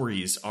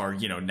stories are,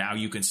 now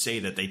you can say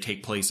that they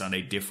take place on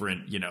a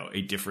different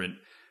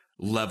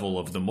level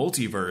of the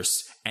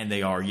multiverse, and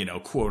they are,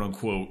 quote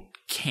unquote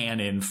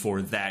canon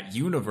for that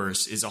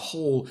universe, is a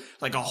whole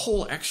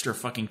extra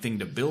fucking thing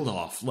to build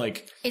off.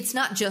 Like, it's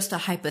not just a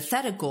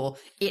hypothetical.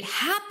 It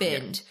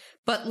happened. Yeah.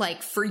 But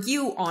like for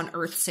you on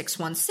Earth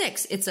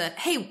 616, it's a,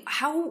 hey,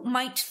 how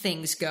might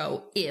things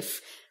go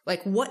if,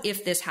 like, what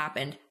if this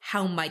happened?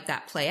 How might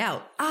that play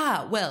out?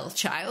 Ah, well,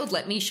 child,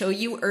 let me show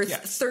you Earth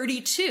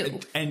 32,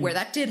 and where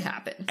that did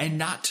happen. And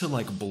not to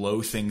like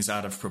blow things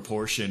out of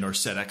proportion or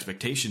set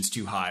expectations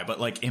too high,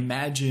 but like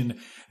imagine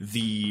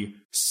the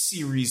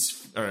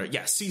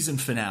season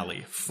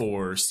finale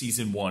for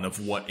season 1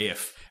 of What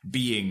If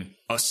being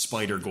a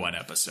Spider-Gwen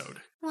episode.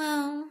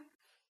 Well.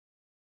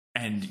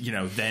 And,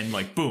 then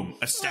like, boom,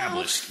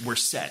 established, we're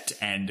set.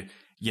 And,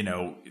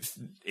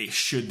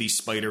 should the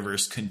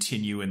Spider-Verse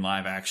continue in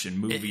live action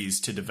movies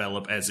to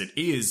develop as it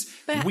is,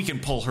 we can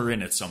pull her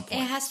in at some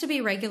point. It has to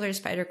be regular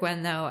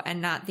Spider-Gwen, though,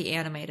 and not the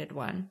animated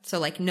one. So,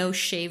 like, no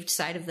shaved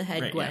side of the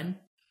head Gwen. Yeah.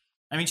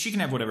 I mean, she can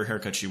have whatever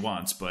haircut she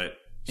wants, but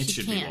it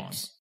should be long.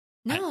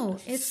 No,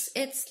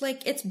 it's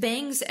like, it's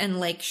bangs and,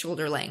 like,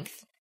 shoulder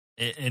length.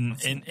 And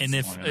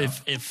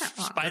if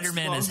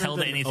Spider-Man has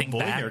held anything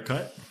back,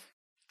 haircut.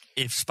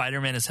 If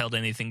Spider-Man has held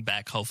anything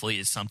back, hopefully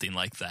it's something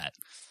like that.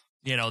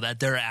 That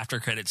their after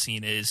credit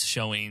scene is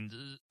showing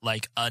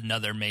like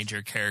another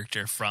major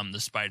character from the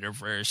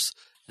Spider-Verse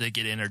that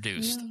get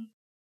introduced.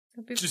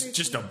 Yeah.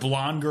 Just a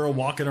blonde girl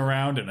walking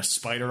around and a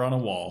spider on a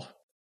wall.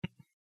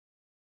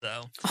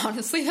 So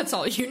honestly, that's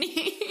all you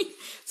need.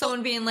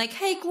 Someone being like,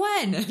 "Hey,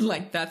 Gwen,"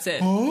 like that's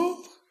it.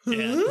 Oh,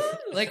 yeah.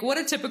 Like what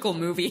a typical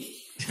movie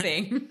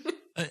thing.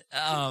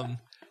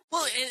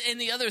 Well, and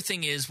the other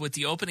thing is with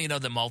the opening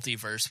of the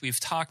multiverse, we've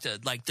talked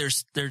like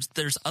there's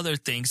other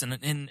things,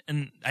 and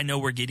I know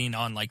we're getting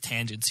on like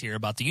tangents here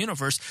about the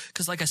universe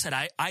because, like I said,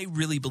 I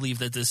really believe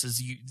that this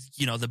is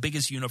the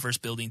biggest universe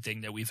building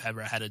thing that we've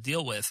ever had to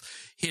deal with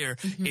here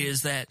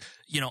is that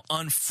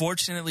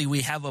unfortunately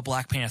we have a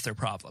Black Panther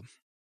problem.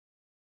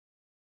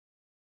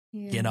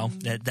 Yeah.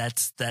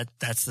 That's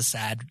the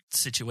sad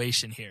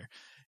situation here.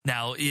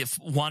 Now, if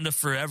Wanda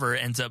Forever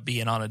ends up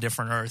being on a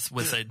different Earth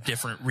with a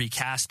different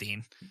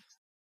recasting,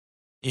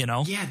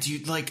 Yeah,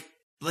 dude, like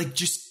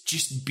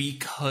just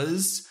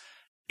because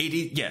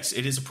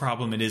it is a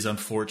problem. It is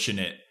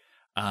unfortunate.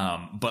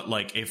 But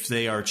like if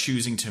they are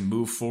choosing to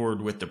move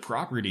forward with the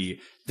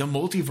property, the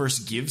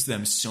multiverse gives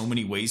them so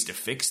many ways to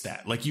fix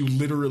that. Like you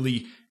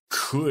literally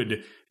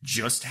could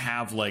just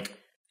have like,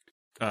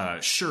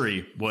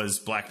 Shuri was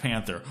Black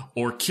Panther,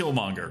 or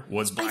Killmonger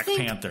was Black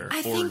Panther,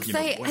 I think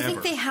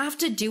they have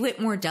to do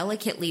it more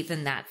delicately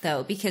than that,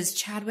 though, because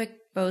Chadwick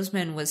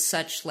Boseman was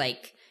such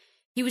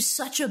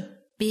a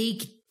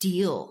big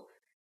deal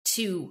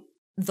to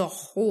the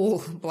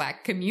whole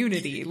Black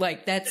community.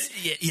 Like that's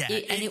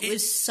it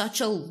was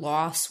such a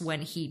loss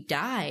when he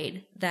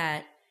died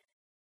that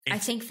I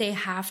think they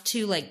have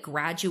to like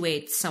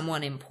graduate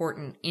someone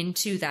important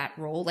into that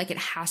role. Like it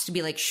has to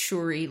be like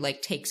Shuri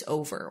like takes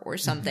over or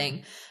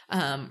something,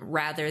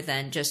 rather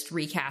than just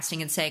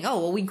recasting and saying, "Oh,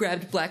 well, we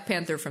grabbed Black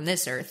Panther from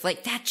this Earth."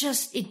 Like that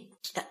just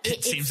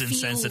it seems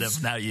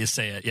insensitive now you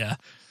say it. Yeah,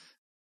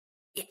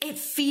 it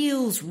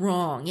feels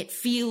wrong. It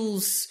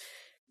feels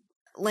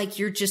like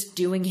you're just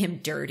doing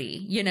him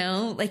dirty.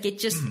 Like it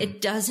just it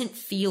doesn't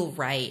feel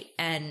right.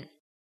 And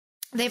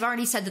they've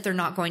already said that they're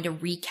not going to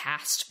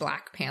recast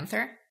Black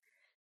Panther.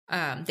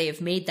 They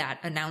have made that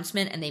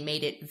announcement and they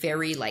made it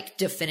very like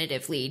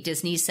definitively.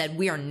 Disney said,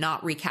 we are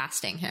not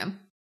recasting him.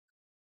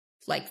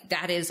 Like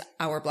that is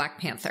our Black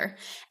Panther.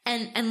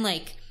 And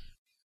like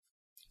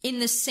in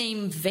the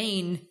same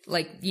vein,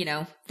 like,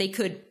 they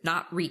could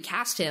not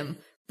recast him,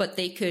 but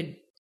they could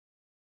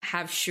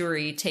have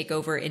Shuri take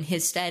over in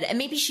his stead. And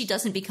maybe she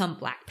doesn't become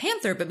Black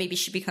Panther, but maybe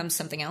she becomes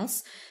something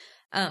else.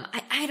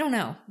 I don't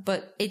know,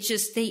 but it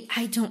just, they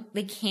can't.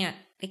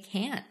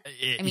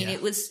 I mean,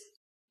 it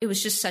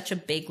was just such a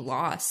big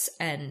loss,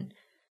 and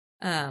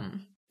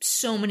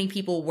so many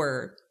people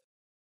were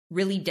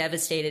really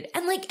devastated.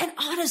 And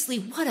honestly,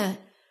 what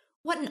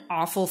an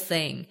awful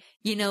thing.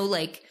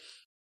 Like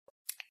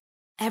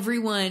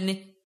everyone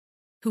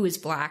who is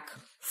Black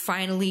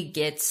finally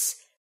gets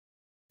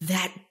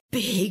that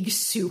big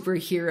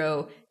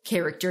superhero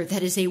character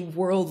that is a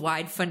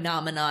worldwide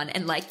phenomenon,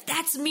 and like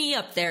that's me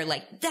up there.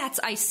 Like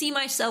I see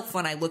myself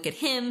when I look at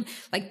him.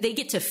 Like they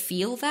get to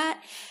feel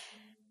that.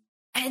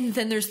 And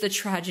then there's the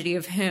tragedy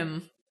of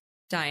him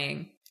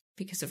dying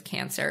because of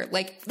cancer.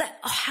 Like that,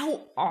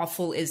 how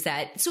awful is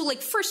that? So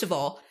like, first of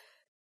all,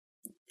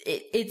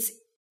 it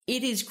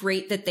is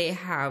great that they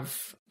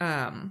have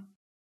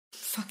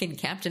fucking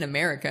Captain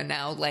America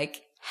now.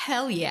 Like,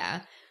 hell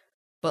yeah.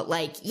 But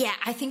like, yeah,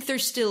 I think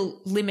there's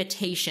still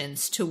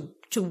limitations to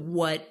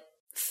what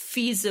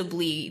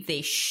feasibly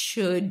they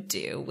should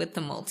do with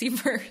the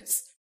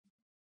multiverse.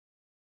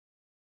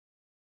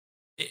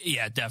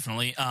 Yeah,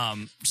 definitely.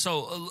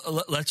 So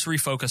let's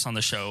refocus on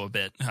the show a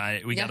bit.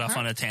 We got off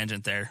on a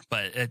tangent there,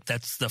 but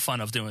that's the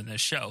fun of doing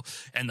this show,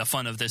 and the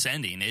fun of this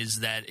ending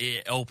is that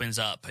it opens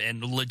up,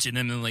 and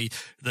legitimately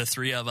the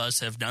three of us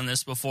have done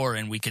this before,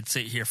 and we could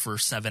sit here for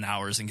 7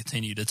 hours and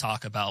continue to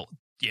talk about,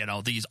 you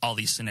know, all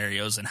these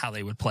scenarios and how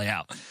they would play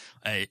out.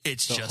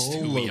 It's the just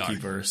whole who we Loki are.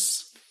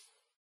 Verse.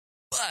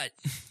 But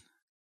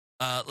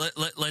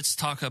let's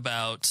talk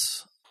about,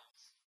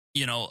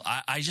 you know,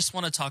 I just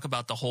want to talk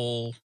about the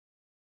whole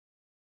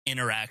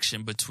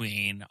interaction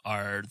between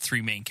our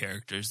three main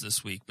characters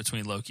this week,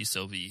 between Loki,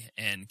 Sylvie,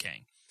 and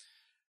Kang.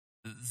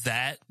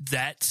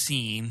 That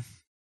scene,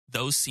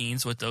 those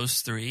scenes with those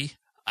three,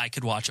 I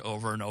could watch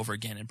over and over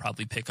again and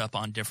probably pick up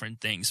on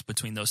different things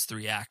between those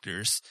three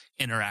actors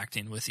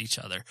interacting with each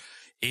other.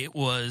 It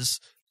was,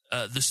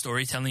 the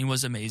storytelling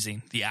was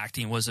amazing. The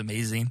acting was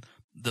amazing.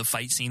 The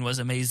fight scene was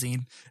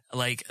amazing.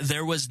 Like,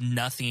 there was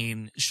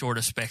nothing short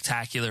of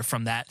spectacular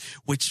from that,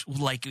 which,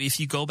 like, if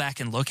you go back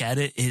and look at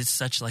it, is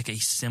such like a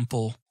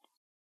simple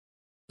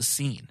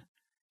scene.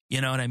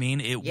 You know what I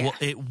mean?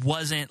 It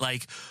wasn't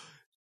like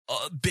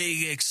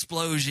big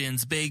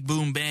explosions, big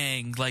boom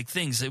bang, like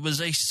things. It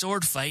was a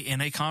sword fight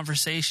and a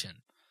conversation.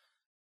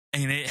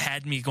 And it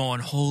had me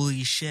going,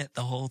 holy shit,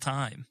 the whole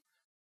time.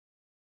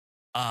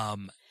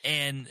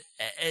 And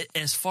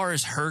as far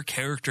as her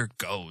character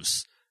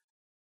goes,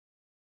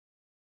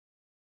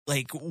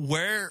 like,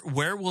 where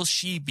will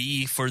she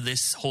be for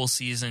this whole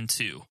season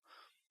 2?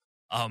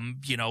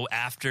 You know,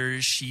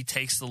 after she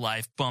takes the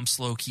life, bumps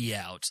Loki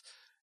out.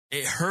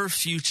 Her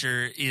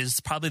future is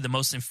probably the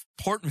most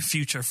important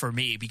future for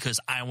me because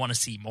I want to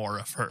see more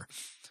of her.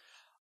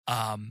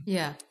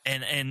 Yeah.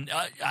 And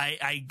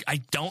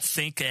I don't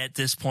think at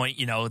this point,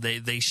 you know,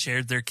 they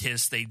shared their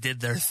kiss, they did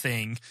their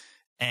thing,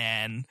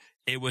 and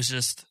it was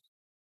just,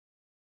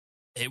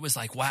 it was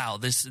like, wow,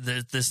 this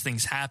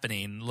thing's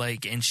happening.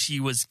 Like, and she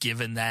was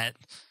given that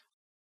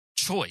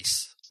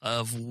choice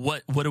of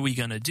what are we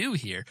going to do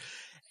here?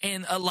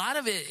 And a lot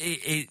of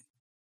it,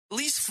 at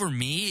least for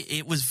me,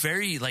 it was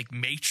very like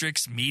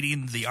Matrix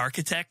meeting the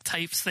architect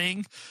type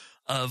thing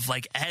of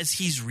like, as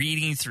he's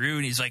reading through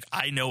and he's like,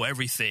 I know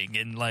everything.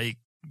 And like,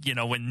 you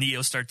know, when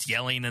Neo starts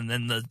yelling and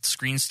then the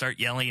screens start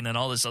yelling and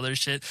all this other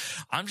shit,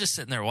 I'm just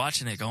sitting there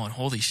watching it going,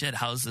 holy shit,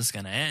 how's this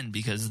going to end?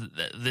 Because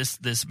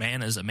this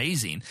man is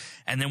amazing.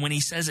 And then when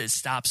he says it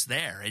stops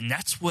there, and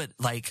that's what,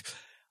 like,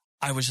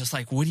 I was just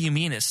like, what do you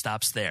mean it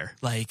stops there?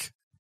 Like,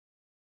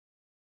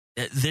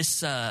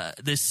 this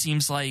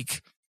seems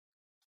like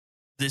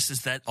this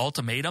is that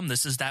ultimatum.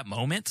 This is that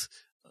moment.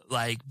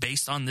 Like,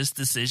 based on this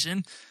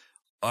decision,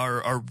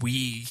 are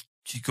we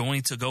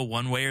going to go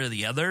one way or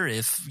the other?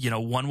 If, you know,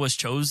 one was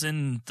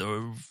chosen,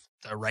 the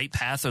right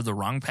path or the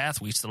wrong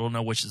path, we still don't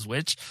know which is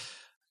which,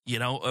 you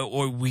know,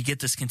 or we get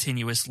this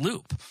continuous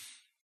loop.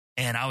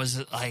 And I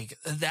was like,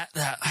 that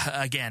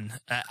again,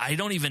 I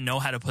don't even know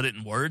how to put it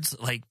in words.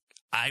 Like,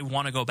 I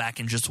want to go back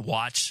and just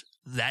watch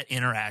that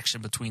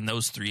interaction between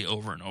those three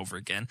over and over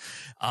again.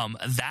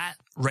 That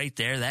right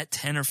there, that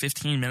 10 or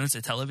 15 minutes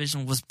of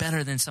television was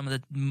better than some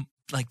of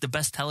the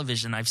best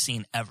television I've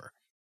seen ever.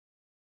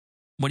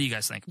 What do you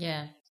guys think?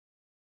 Yeah.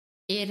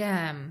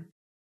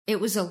 It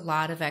was a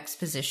lot of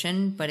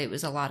exposition, but it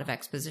was a lot of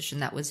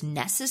exposition that was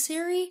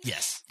necessary.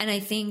 Yes. And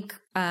I think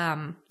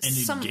and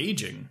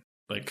engaging.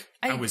 Like,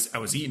 I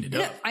was eating it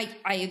up.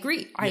 I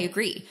agree. I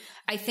agree.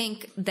 I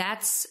think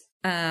that's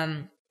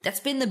been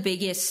the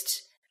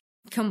biggest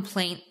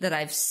complaint that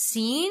I've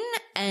seen,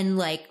 and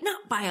like,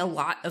 not by a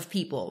lot of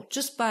people,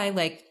 just by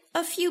like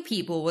a few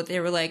people, what they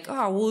were like,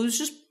 oh, well, it was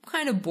just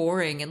kind of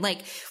boring. And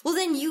like, well,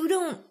 then you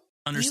don't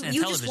understand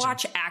you just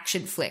watch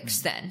action flicks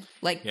then.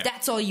 Like,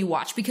 that's all you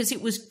watch, because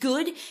it was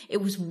good.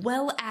 It was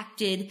well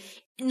acted.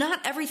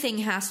 Not everything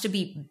has to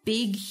be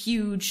big,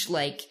 huge,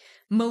 like,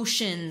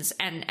 motions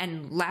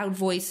and loud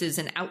voices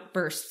and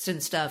outbursts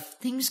and stuff.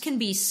 Things can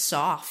be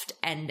soft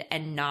and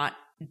not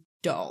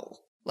dull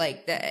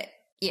like that.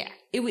 Yeah,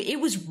 it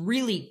was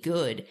really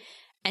good,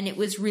 and it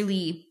was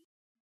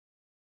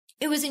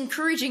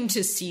encouraging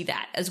to see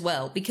that as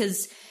well,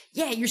 because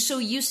you're so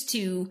used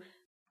to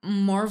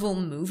Marvel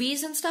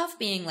movies and stuff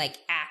being like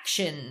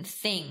action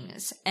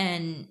things,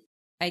 and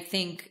I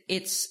think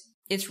it's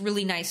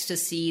really nice to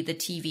see the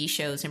TV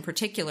shows in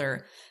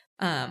particular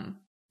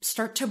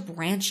start to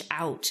branch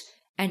out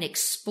and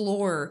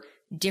explore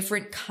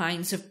different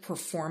kinds of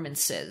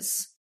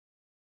performances.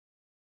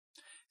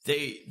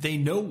 They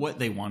know what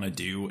they want to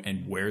do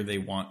and where they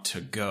want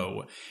to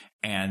go,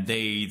 and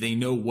they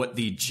know what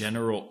the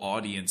general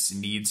audience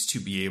needs to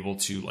be able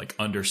to like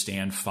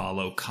understand,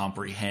 follow,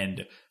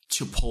 comprehend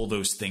to pull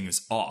those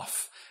things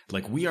off.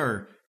 Like, we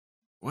are,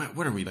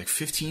 what are we, like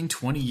 15,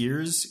 20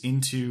 years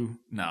into,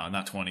 no,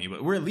 not 20,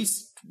 but we're at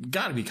least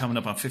got to be coming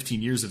up on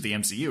 15 years of the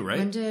MCU, right?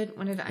 When did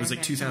it was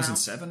like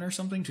 2007 or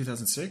something,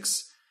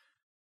 2006?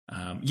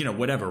 You know,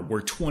 whatever.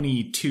 We're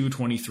 22,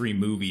 23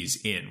 movies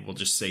in. We'll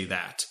just say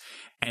that.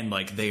 And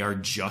like, they are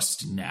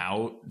just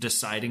now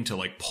deciding to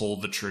like pull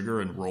the trigger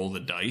and roll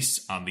the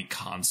dice on the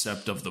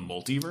concept of the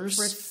multiverse.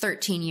 We're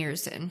 13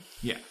 years in.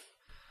 Yeah.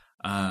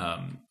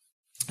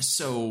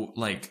 So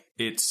like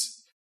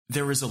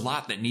there is a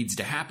lot that needs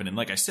to happen. And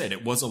like I said,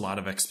 it was a lot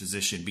of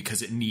exposition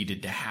because it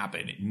needed to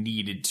happen. It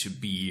needed to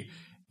be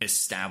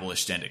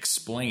established and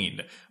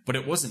explained, but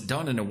it wasn't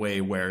done in a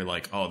way where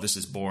like, oh, this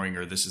is boring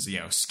or this is,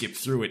 skip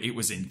through it. It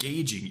was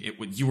engaging.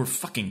 You were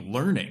fucking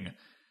learning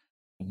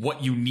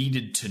what you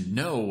needed to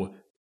know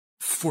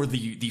for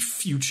the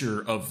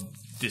future of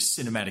this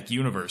cinematic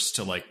universe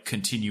to like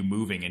continue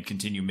moving and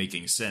continue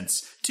making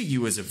sense to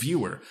you as a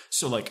viewer.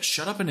 So like,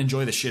 shut up and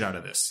enjoy the shit out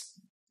of this,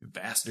 you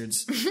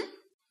bastards.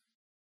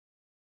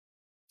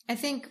 I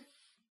think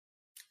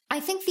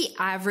the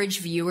average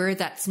viewer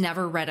that's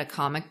never read a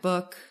comic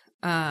book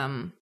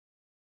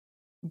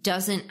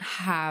doesn't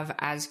have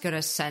as good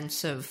a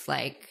sense of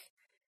like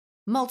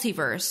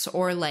multiverse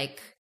or like,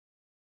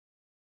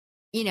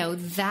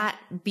 that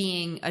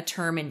being a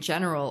term in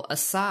general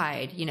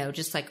aside,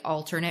 just like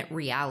alternate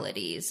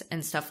realities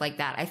and stuff like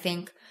that. I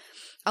think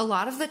a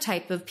lot of the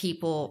type of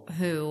people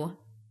who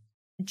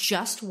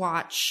just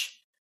watch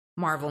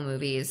Marvel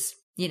movies,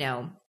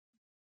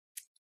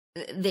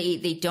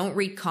 they don't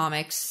read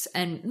comics,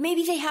 and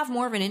maybe they have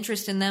more of an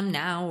interest in them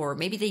now, or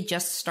maybe they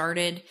just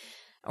started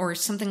or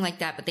something like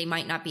that, but they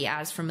might not be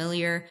as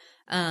familiar.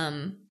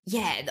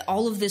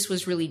 All of this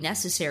was really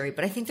necessary,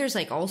 but I think there's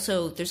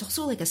also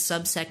like a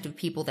subsect of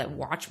people that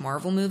watch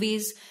Marvel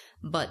movies,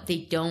 but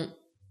they don't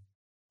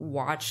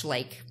watch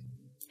like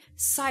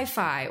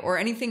sci-fi or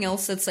anything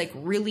else that's like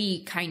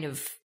really kind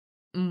of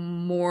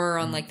more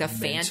on like the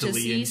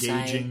fantasy engaging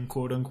side,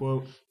 quote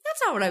unquote.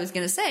 That's not what I was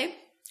gonna say.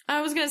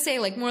 I was gonna say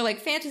like more like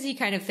fantasy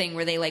kind of thing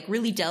where they like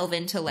really delve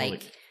into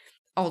like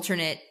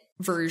alternate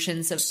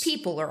versions of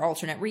people or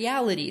alternate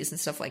realities and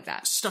stuff like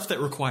that. Stuff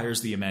that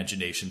requires the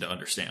imagination to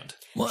understand.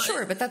 Well,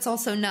 sure, but that's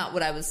also not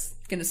what I was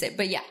going to say.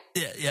 But yeah.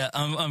 Yeah.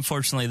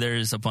 Unfortunately,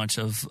 there's a bunch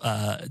of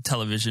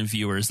television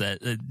viewers that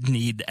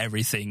need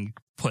everything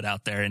put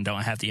out there and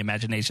don't have the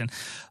imagination.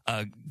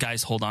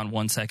 Guys, hold on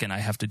 1 second. I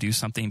have to do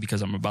something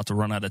because I'm about to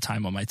run out of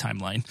time on my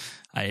timeline.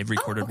 I have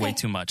recorded way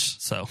too much.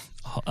 So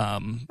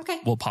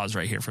we'll pause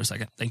right here for a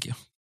second. Thank you.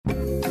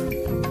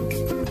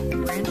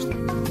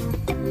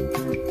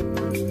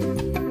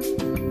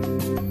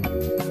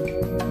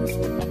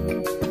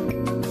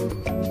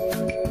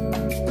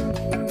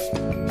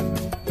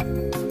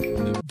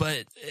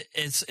 But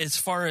as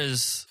far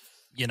as,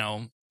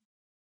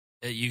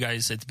 you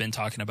guys had been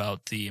talking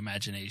about the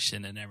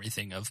imagination and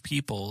everything of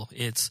people,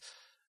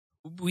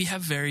 we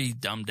have very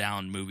dumbed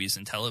down movies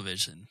and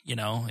television,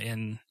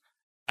 and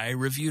I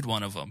reviewed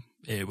one of them.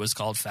 It was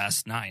called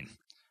Fast 9,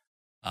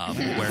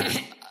 where,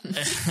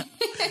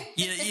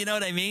 you know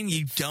what I mean?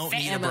 You don't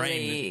need a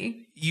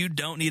brain. You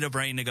don't need a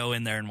brain to go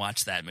in there and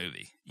watch that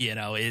movie.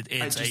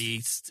 It's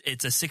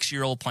a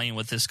 6-year-old playing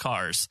with his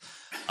cars,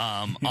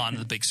 on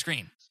the big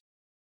screen.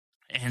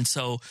 And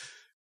so,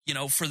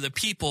 for the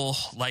people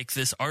like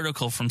this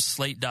article from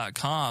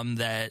Slate.com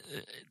that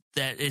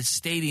is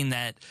stating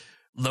that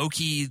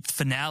Loki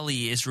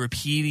finale is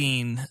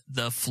repeating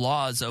the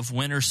flaws of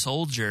Winter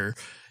Soldier,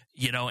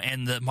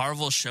 and the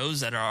Marvel shows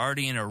that are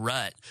already in a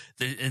rut,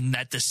 and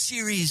that the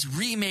series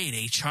remade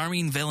a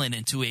charming villain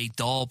into a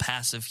dull,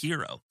 passive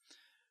hero.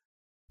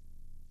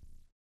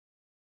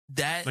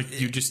 That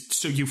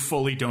so you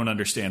fully don't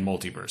understand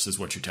multiverse is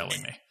what you're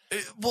telling me.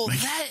 Well,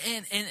 that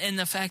and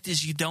the fact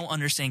is you don't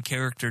understand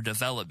character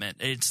development.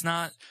 It's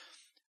not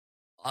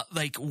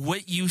like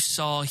what you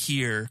saw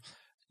here,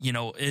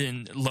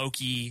 in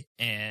Loki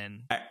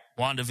and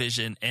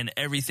WandaVision and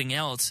everything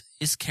else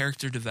is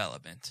character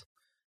development.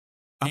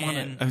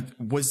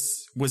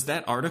 Was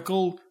that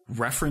article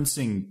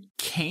referencing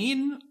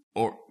Kang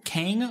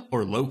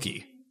or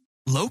Loki?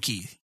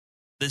 Loki.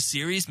 The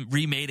series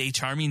remade a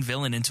charming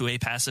villain into a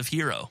passive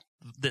hero.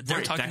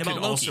 They're talking about Loki. That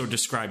could also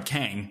describe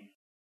Kang.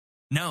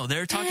 No,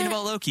 they're talking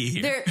about Loki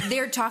here.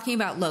 They're talking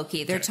about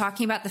Loki. They're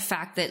talking about the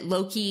fact that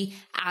Loki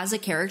as a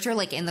character,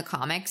 like in the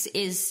comics,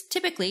 is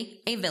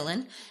typically a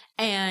villain.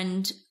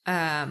 And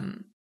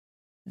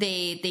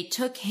they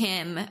took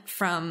him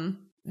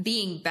from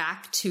being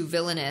back to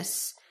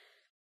villainous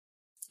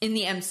in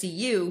the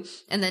MCU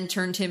and then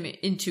turned him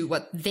into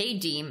what they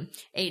deem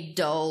a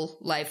dull,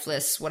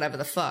 lifeless, whatever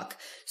the fuck.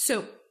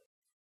 So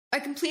I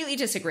completely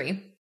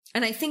disagree.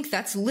 And I think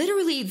that's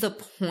literally the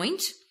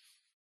point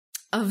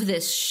of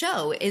this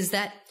show, is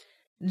that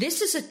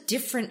this is a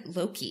different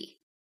Loki.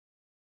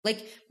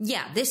 Like,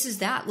 yeah, this is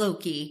that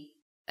Loki.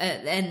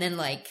 And then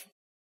like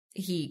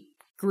he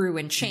grew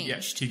and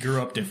changed. Yeah, he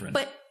grew up different.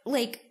 But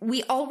like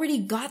we already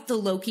got the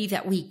Loki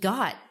that we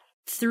got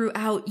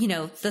throughout,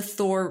 the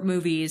Thor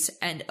movies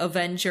and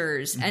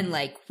Avengers. Mm-hmm. And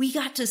like, we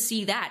got to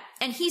see that.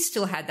 And he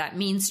still had that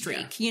mean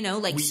streak,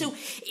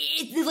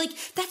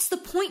 that's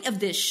the point of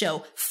this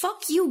show.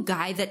 Fuck you,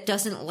 guy that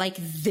doesn't like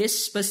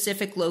this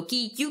specific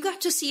Loki. You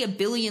got to see a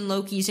billion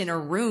Lokis in a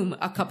room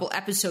a couple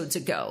episodes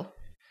ago.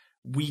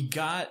 We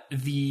got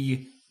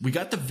the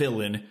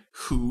villain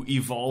who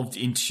evolved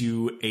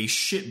into a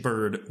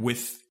shitbird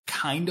with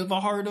kind of a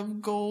heart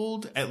of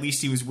gold. At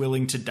least he was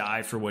willing to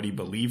die for what he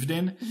believed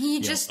in. He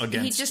just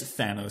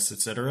Thanos,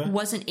 etc.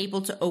 Wasn't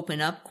able to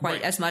open up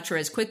quite as much or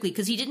as quickly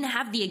because he didn't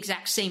have the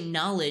exact same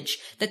knowledge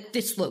that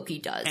this Loki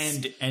does.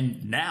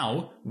 And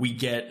now we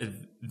get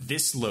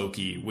this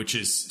Loki, which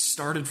is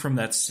started from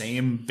that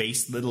same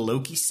base little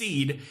Loki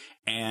seed,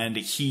 and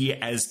he,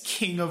 as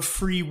king of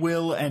free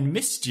will and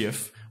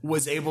mischief,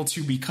 was able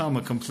to become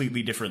a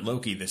completely different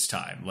Loki this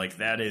time. Like,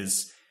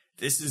 this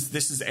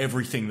is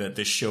everything that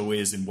this show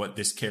is and what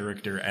this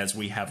character, as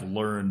we have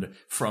learned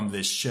from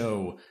this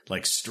show,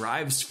 like,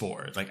 strives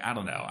for. Like, I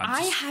don't know.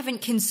 I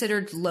haven't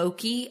considered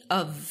Loki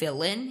a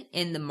villain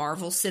in the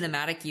Marvel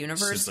Cinematic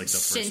Universe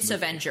since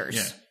Avengers.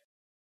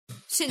 Yeah.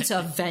 Since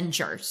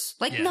Avengers.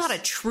 Like, Yes. not a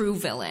true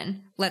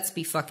villain. Let's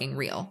be fucking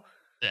real.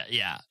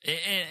 Yeah.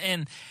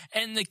 And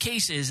the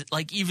case is,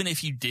 like, even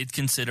if you did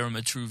consider him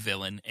a true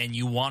villain and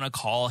you want to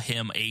call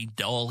him a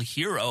dull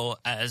hero,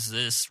 as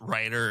this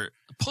writer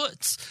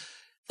puts,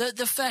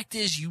 the fact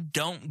is you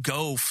don't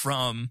go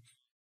from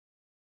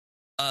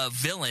a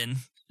villain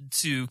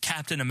to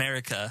Captain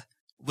America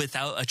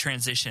without a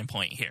transition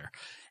point here.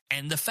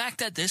 And the fact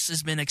that this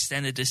has been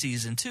extended to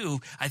season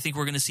 2, I think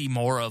we're going to see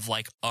more of,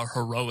 like, a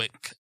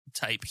heroic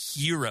type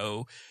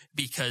hero,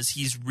 because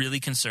he's really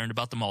concerned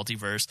about the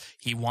multiverse.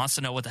 He wants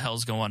to know what the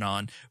hell's going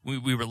on.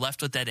 We were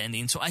left with that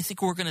ending. So I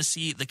think we're going to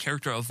see the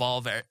character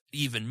evolve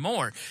even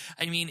more.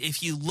 I mean,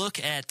 if you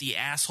look at the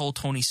asshole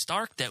Tony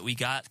Stark that we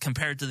got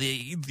compared to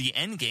the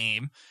end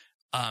game,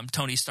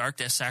 Tony Stark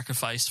that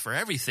sacrificed for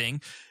everything,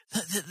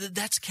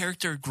 that's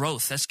character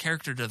growth. That's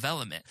character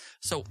development.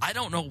 So I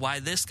don't know why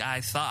this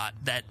guy thought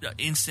that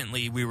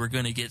instantly we were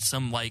going to get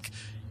some, like,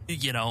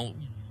 you know,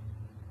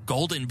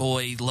 golden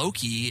boy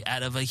Loki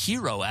out of a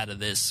hero out of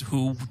this,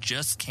 who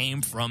just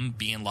came from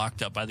being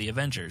locked up by the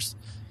Avengers.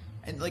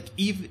 And, like,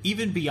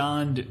 even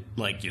beyond,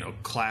 like, you know,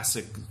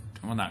 classic,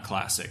 well, not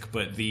classic,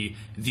 but the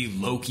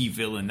Loki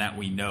villain that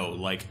we know,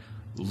 like,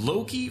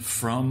 Loki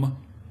from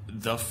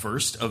the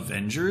first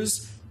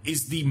Avengers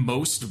is the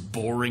most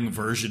boring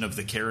version of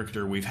the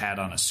character we've had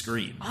on a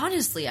screen.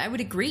 Honestly, I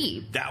would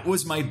agree. That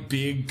was my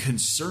big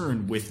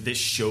concern with this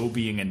show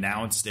being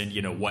announced, and,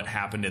 you know, what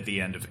happened at the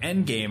end of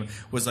Endgame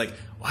was like,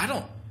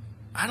 well,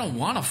 I don't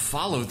want to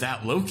follow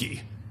that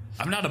Loki.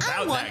 I'm not about that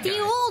guy. I want the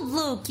old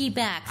Loki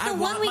back. The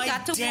one we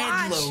got to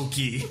watch.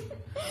 Loki.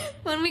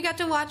 One we got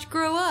to watch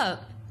grow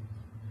up.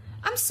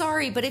 I'm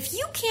sorry, but if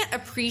you can't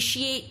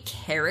appreciate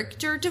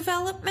character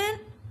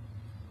development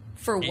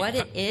for what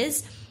it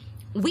is,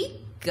 we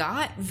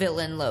got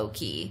villain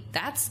Loki.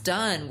 That's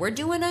done. We're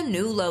doing a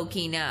new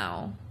Loki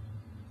now.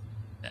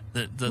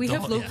 We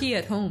have Loki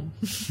at home.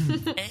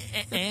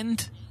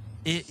 And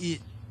it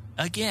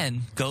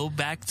again, go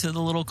back to the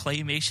little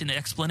claymation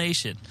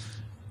explanation.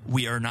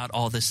 We are not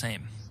all the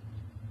same.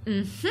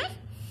 Mm-hmm.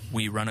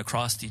 We run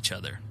across each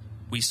other.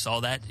 We saw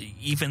that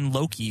even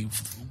Loki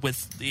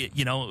with,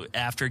 you know,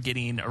 after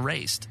getting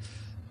erased.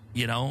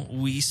 You know,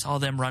 we saw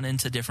them run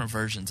into different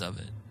versions of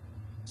it.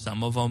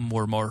 Some of them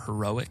were more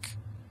heroic.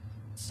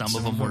 Some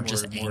of them were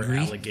just angry.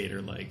 More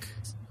alligator-like.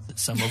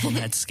 Some of them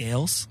had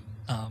scales.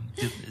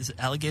 Is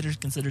alligators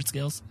considered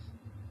scales?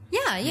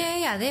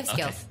 Yeah. They have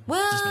scales. Okay.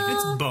 Well,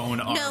 it's bone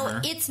armor.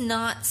 No, it's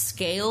not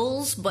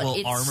scales, but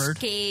it's armored?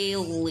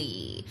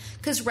 scaly.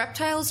 Because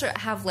reptiles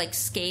have, like,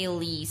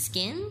 scaly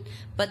skin,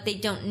 but they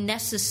don't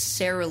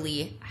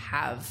necessarily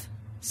have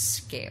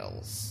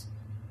scales.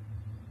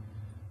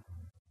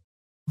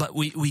 But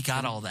we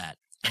got all that,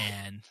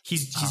 and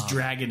he's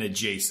dragon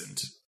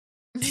adjacent.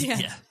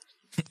 Yeah.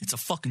 It's a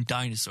fucking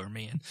dinosaur,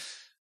 man.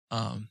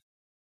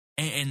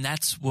 And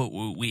that's what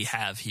we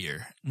have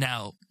here.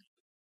 Now,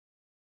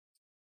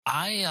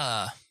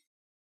 I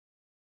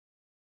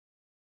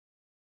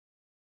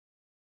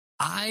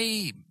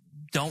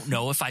don't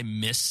know if I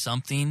missed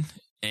something,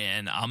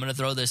 and I'm going to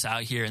throw this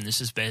out here, and this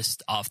is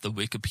based off the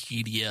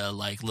Wikipedia,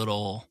 like,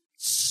 little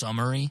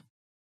summary.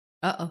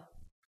 Uh-oh.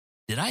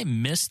 Did I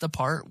miss the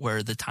part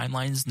where the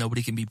timelines,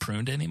 nobody can be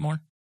pruned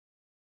anymore?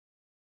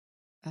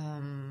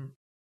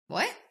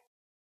 What?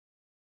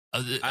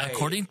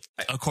 According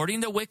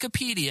to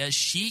Wikipedia,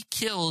 she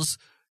kills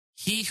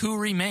He Who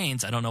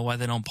Remains. I don't know why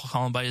they don't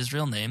call him by his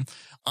real name.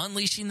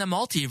 Unleashing the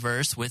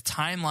multiverse with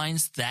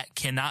timelines that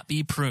cannot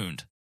be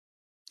pruned.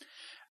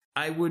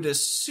 I would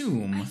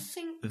assume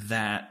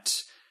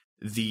that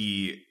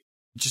the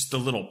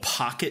little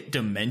pocket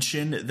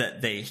dimension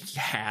that they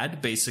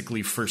had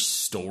basically for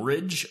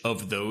storage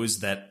of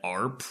those that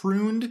are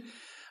pruned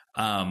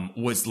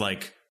was,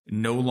 like,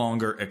 no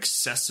longer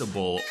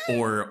accessible,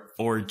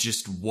 or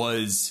just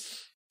was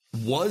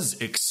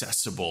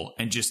accessible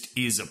and just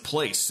is a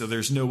place. So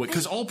there's no way,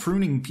 because all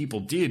pruning people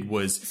did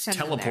was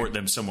teleport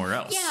them somewhere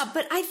else. Yeah,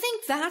 but I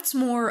think that's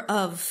more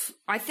of,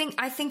 I think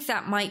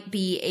that might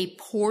be a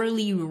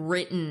poorly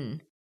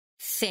written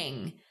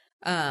thing,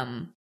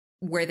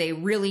 where they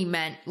really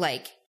meant,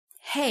 like,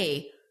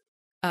 hey,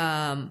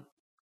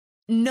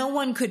 no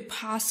one could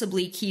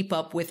possibly keep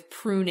up with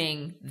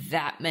pruning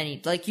that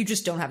many. Like, you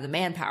just don't have the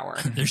manpower.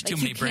 There's too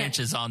many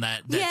branches on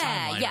that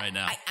timeline right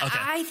now.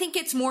 I think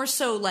it's more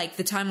so like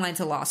the timeline's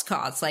a lost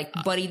cause. Like,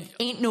 buddy,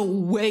 ain't no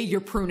way you're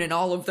pruning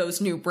all of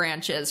those new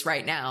branches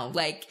right now.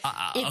 Like,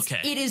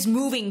 it is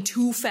moving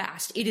too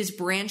fast. It is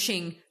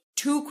branching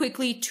too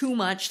quickly, too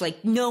much.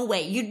 Like, no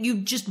way.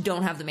 You just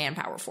don't have the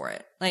manpower for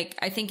it. Like,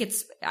 I think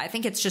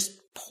it's just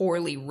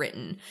poorly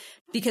written,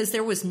 because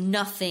there was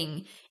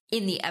nothing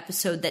in the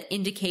episode that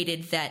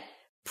indicated that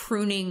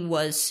pruning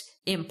was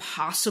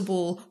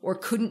impossible or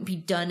couldn't be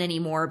done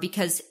anymore,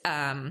 because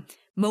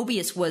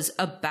Mobius was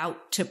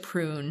about to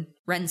prune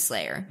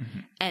Renslayer. Mm-hmm.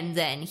 And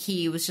then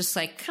he was just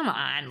like, come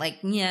on, like,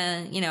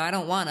 yeah, I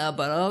don't wanna,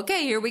 but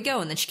okay, here we go.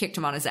 And then she kicked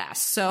him on his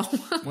ass. So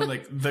well,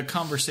 like, the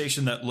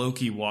conversation that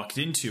Loki walked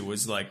into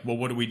was like, well,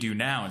 what do we do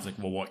now? It's like,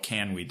 well, what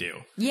can we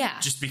do? Yeah.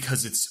 Just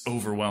because it's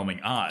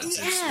overwhelming odds.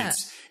 Yeah.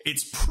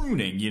 It's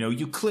pruning,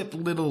 you clip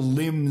little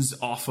limbs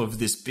off of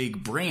this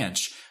big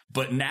branch,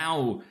 but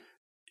now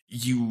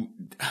you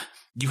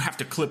have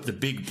to clip the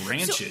big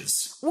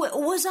branches. So,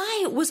 was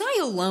I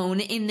alone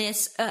in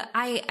this?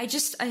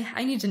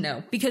 I need to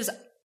know, because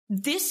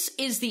this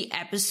is the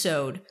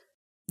episode,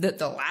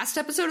 the last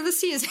episode of the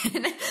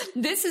season.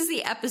 This is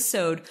the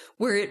episode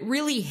where it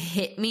really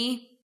hit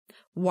me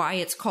why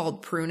it's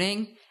called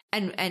pruning,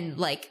 and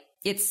like,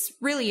 it's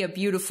really a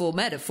beautiful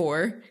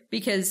metaphor,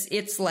 because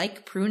it's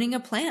like pruning a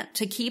plant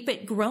to keep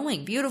it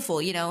growing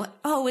beautiful.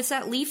 Oh, is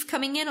that leaf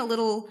coming in a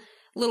little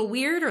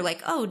weird? Or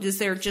like, oh, is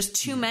there just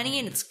too many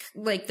and it's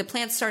like the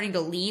plant's starting to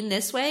lean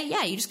this way?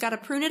 Yeah, you just got to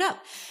prune it up.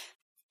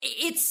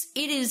 It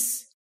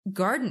is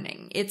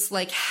gardening. It's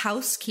like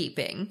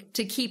housekeeping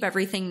to keep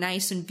everything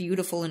nice and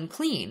beautiful and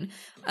clean.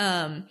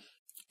 And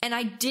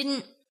I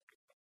didn't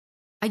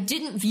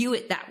view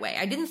it that way.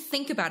 I didn't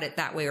think about it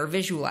that way or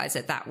visualize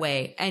it that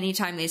way.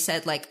 Anytime they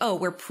said like, oh,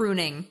 we're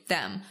pruning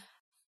them,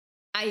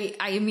 I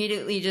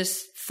immediately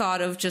just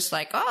thought of just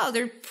like, oh,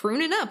 they're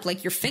pruning up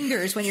like your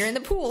fingers when you're in the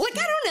pool. Like,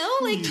 I don't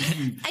know. Like,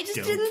 I just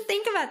didn't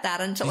think about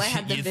that until I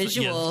had the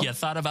visual. You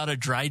thought about a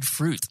dried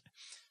fruit.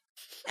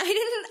 I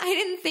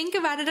didn't think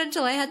about it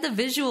until I had the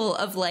visual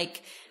of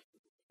like,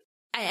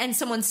 and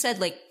someone said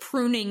like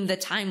pruning the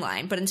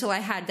timeline, but until I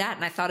had that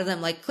and I thought of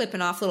them like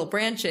clipping off little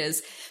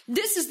branches,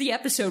 this is the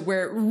episode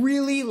where it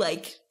really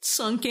like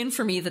sunk in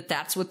for me that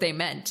that's what they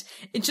meant.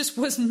 It just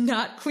was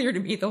not clear to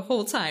me the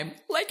whole time.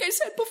 Like I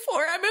said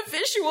before, I'm a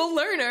visual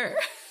learner.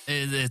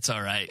 It's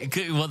all right.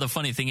 Well, the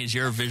funny thing is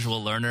you're a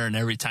visual learner, and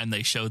every time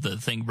they show the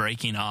thing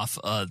breaking off,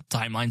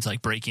 timelines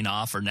like breaking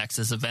off or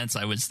Nexus events,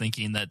 I was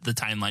thinking that the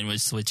timeline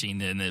was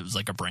switching and it was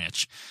like a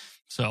branch.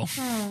 So.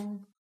 Oh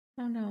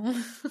no.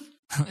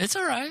 It's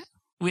all right.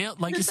 We,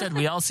 like you said,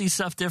 we all see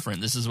stuff different.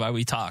 This is why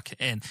we talk,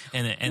 and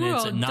we're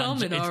it's all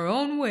dumb in our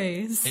own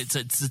ways.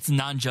 It's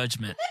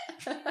non-judgment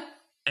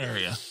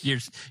area.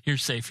 You're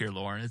safe here,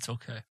 Lauren. It's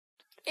okay.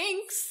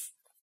 Thanks.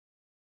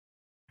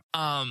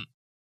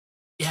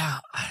 Yeah,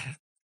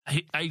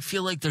 I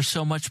feel like there's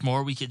so much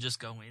more we could just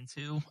go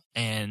into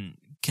and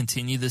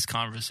continue this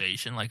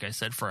conversation, like I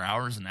said, for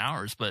hours and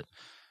hours, but.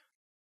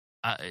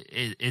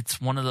 It's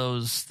one of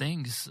those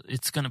things.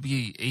 It's going to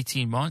be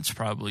 18 months,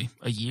 probably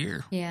a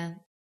year. Yeah.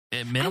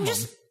 At minimum.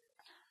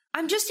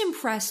 I'm just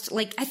impressed.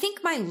 Like, I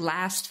think my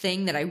last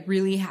thing that I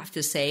really have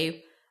to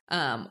say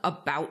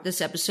about this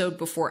episode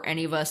before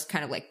any of us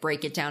kind of like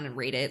break it down and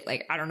rate it.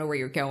 Like, I don't know where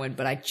you're going,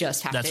 but I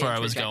just have That's to. That's where I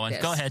was going.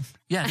 This. Go ahead.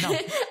 Yeah, no.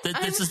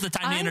 This is the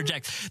time to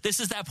interject.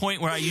 This is that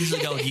point where I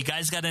usually go, you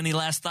guys got any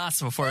last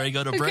thoughts before I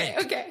go to break?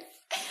 Okay.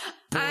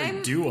 Boy,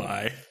 do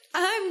I.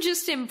 I'm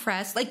just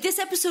impressed. Like, this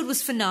episode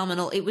was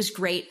phenomenal. It was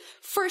great.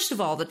 First of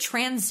all, the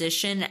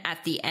transition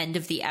at the end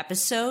of the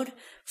episode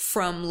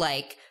from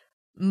like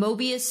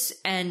Mobius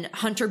and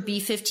Hunter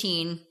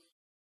B-15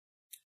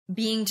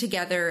 being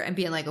together and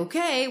being like,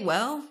 okay,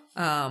 well,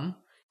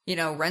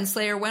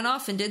 Renslayer went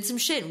off and did some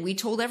shit and we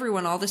told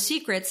everyone all the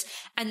secrets.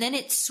 And then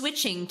it's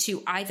switching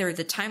to either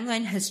the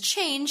timeline has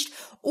changed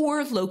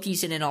or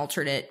Loki's in an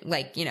alternate,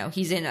 like,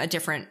 he's in a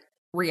different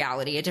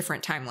reality, a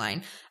different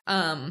timeline.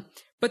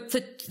 But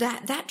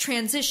that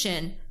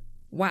transition,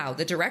 wow,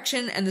 the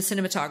direction and the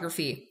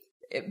cinematography,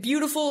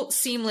 beautiful,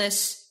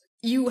 seamless.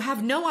 You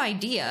have no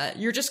idea.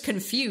 You're just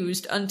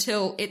confused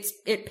until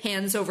it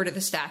pans over to the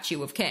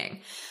statue of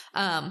Kang.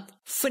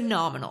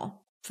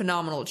 Phenomenal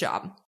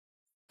job.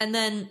 And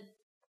then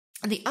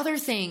the other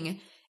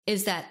thing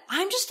is that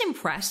I'm just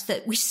impressed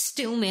that we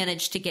still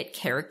managed to get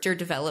character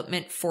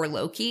development for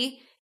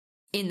Loki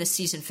in the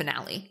season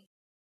finale.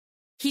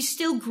 He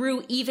still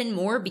grew even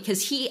more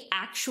because he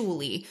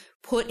actually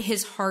put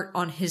his heart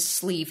on his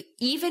sleeve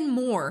even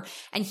more.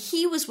 And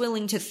he was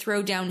willing to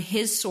throw down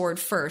his sword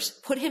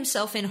first, put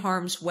himself in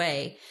harm's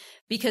way,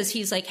 because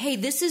he's like, hey,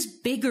 this is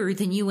bigger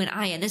than you and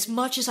I. And as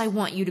much as I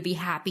want you to be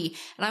happy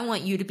and I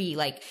want you to be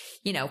like,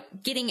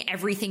 getting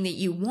everything that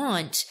you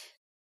want,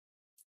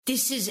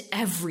 this is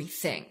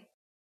everything.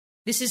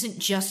 This isn't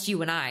just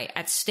you and I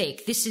at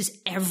stake. This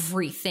is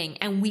everything.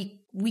 And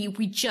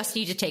we just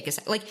need to take a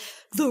second. Like,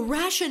 the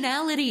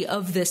rationality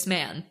of this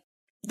man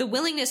the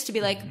willingness to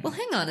be like, well,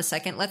 hang on a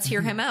second, let's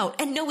hear him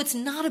out. And no, it's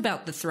not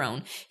about the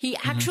throne. He's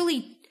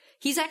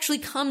actually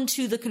come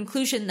to the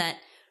conclusion that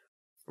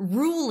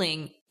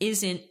ruling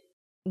isn't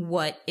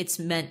what it's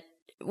meant.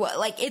 Well,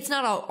 like, it's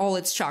not all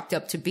it's chalked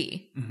up to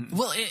be.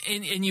 Well,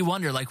 and you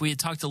wonder, like, we had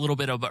talked a little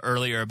bit about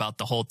earlier about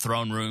the whole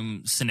throne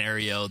room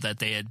scenario that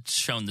they had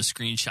shown the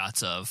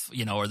screenshots of,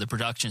 you know, or the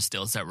production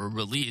stills that were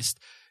released.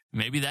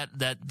 Maybe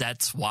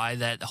that's why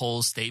that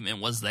whole statement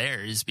was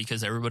there, is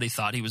because everybody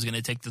thought he was going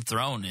to take the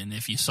throne. And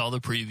if you saw the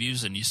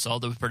previews and you saw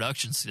the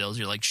production stills,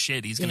 you're like,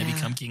 shit, he's going to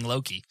become King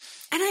Loki.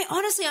 And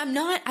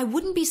I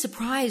wouldn't be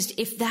surprised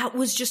if that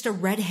was just a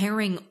red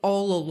herring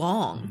all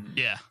along.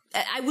 Yeah.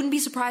 I wouldn't be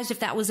surprised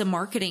if that was a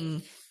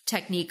marketing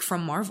technique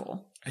from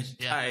Marvel.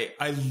 I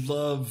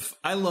love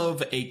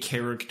a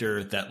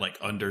character that,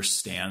 like,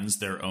 understands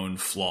their own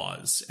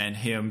flaws, and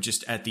him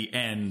just at the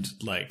end,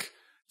 like,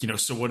 you know,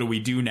 so what do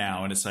we do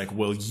now? And it's like,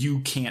 well,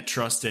 you can't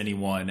trust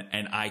anyone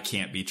and I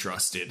can't be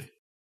trusted.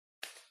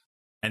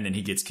 And then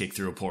he gets kicked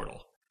through a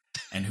portal,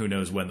 and who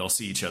knows when they'll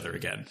see each other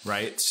again.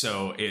 Right.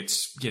 So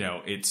it's, you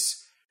know,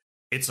 it's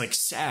like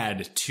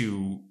sad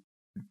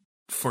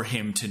for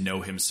him to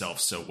know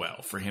himself so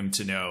well, for him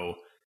to know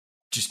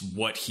just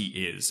what he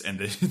is and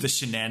the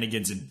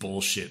shenanigans and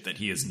bullshit that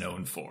he is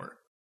known for.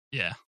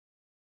 Yeah.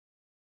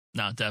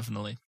 No,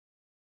 definitely.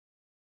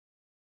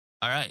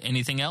 All right.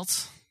 Anything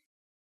else?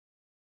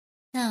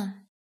 No.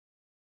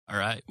 All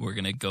right, we're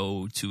going to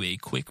go to a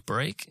quick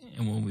break,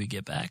 and when we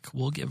get back,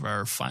 we'll give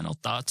our final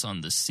thoughts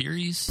on the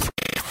series.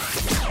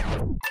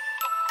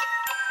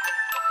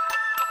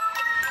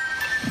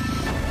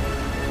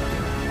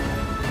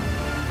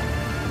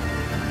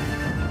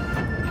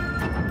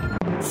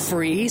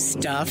 Free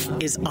stuff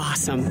is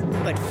awesome,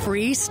 but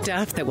free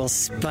stuff that will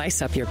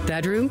spice up your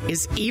bedroom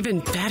is even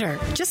better.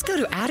 Just go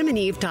to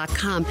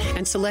adamandeve.com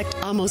and select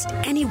almost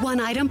any one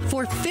item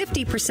for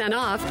 50%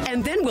 off,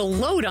 and then we'll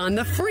load on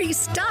the free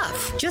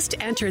stuff.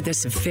 Just enter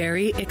this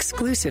very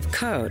exclusive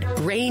code,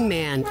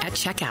 RAINMAN, at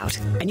checkout,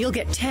 and you'll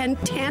get 10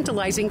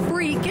 tantalizing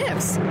free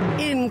gifts,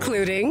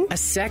 including a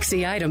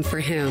sexy item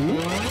for him,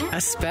 a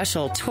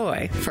special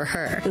toy for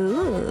her,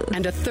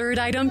 and a third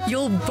item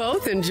you'll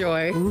both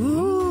enjoy.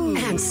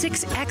 And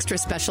 6 extra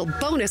special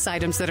bonus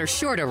items that are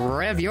sure to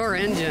rev your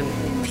engine,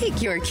 pique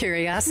your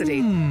curiosity,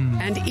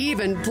 and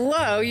even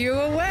blow you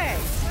away.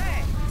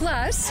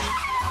 Plus,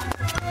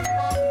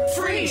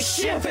 free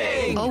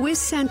shipping! Always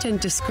sent in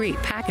discreet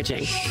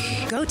packaging.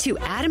 Go to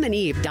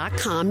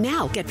adamandeve.com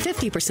now. Get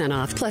 50%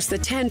 off plus the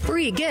 10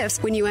 free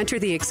gifts when you enter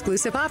the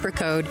exclusive offer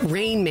code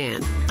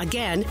RAINMAN.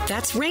 Again,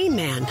 that's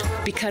RAINMAN,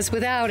 because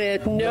without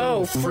it,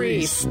 no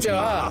free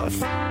stuff.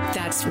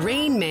 That's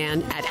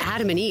RAINMAN at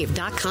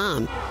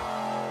adamandeve.com.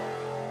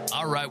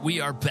 All right,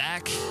 we are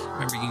back.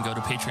 Remember, you can go to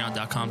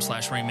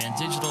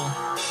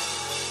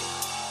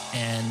patreon.com/RainmanDigital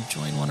and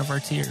join one of our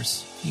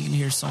tiers. You can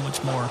hear so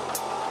much more.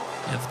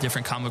 We have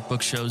different comic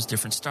book shows,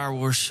 different Star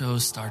Wars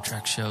shows, Star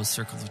Trek shows,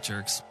 Circle of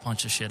Jerks,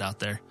 bunch of shit out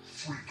there.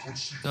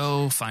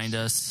 Go find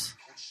us,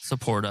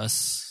 support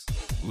us.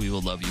 We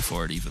will love you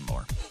for it even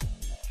more.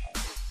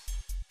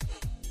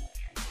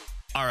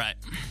 All right,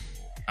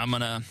 I'm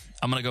gonna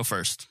go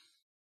first.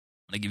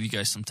 I'm gonna give you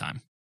guys some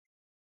time.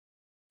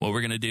 What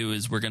we're gonna do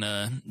is we're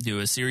gonna do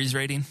a series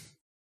rating.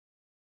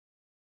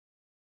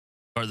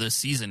 Or the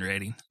season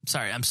rating.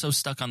 Sorry, I'm so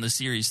stuck on the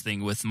series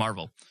thing with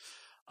Marvel.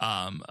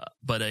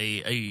 But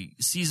a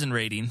season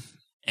rating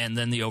and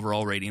then the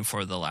overall rating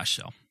for the last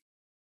show.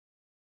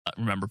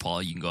 Remember,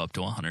 Paul, you can go up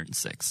to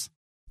 106.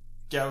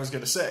 Yeah, I was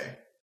going to say.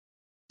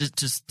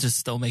 Just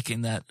still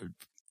making that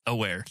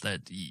aware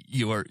that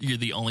you're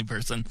the only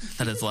person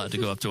that is allowed to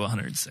go up to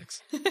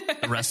 106.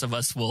 The rest of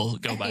us will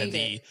go by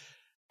the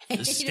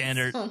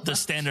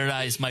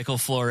standardized Michael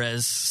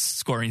Flores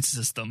scoring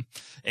system,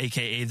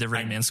 aka the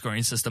Rainman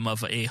scoring system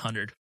of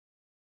 800.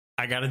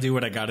 I got to do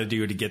what I got to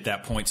do to get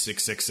that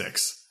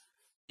 .666.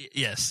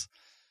 Yes.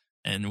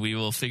 And we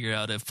will figure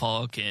out if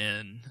Paul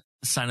can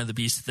Sign of the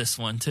Beast this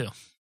one too.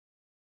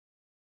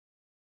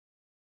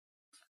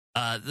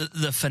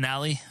 The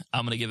finale,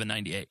 I'm going to give a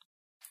 98.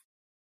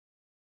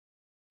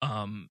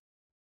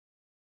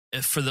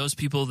 If for those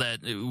people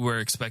that were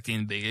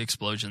expecting big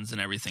explosions and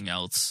everything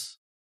else,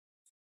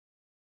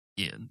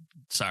 yeah,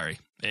 sorry,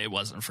 it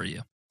wasn't for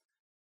you.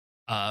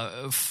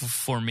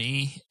 For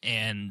me,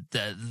 and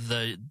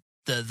the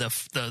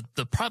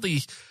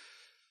probably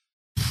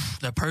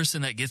the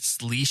person that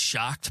gets least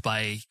shocked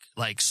by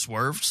like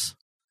swerves,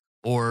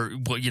 or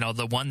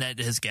the one that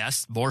has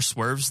guessed more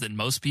swerves than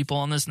most people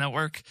on this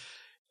network,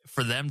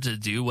 for them to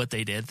do what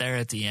they did there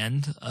at the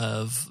end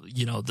of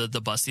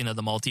the busting of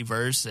the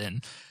multiverse,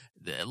 and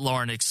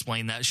Lauren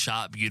explained that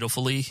shot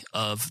beautifully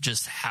of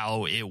just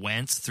how it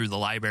went through the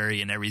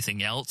library and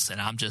everything else,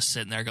 and I'm just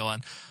sitting there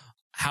going,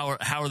 how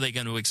are they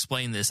going to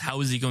explain this?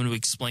 How is he going to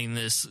explain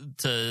this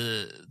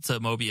to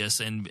Mobius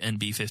and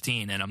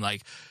B-15? And I'm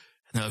like,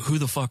 no, who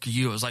the fuck are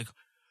you? I was like,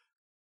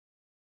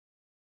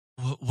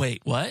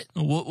 wait, what?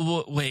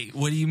 Wait,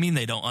 what do you mean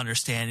they don't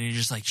understand? And you're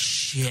just like,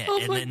 shit. Oh,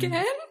 and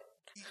then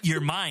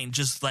your mind,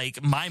 just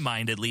like my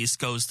mind at least,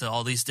 goes to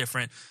all these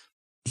different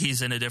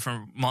He's in a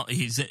different.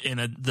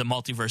 The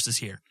multiverse is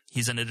here.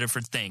 He's in a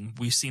different thing.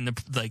 We've seen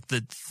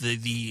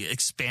the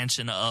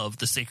expansion of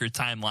the sacred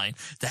timeline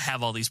to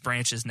have all these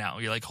branches now.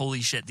 You're like,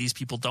 holy shit! These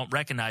people don't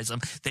recognize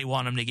him. They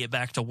want him to get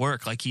back to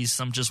work, like he's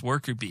some just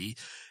worker bee.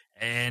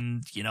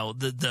 And you know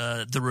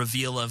the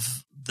reveal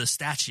of the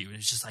statue.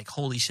 It's just like,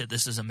 holy shit!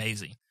 This is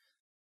amazing.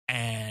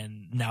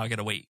 And now I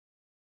gotta wait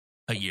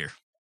a year,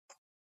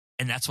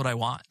 and that's what I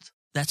want.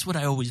 That's what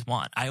I always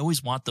want. I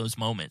always want those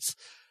moments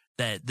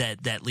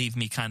that leave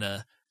me kind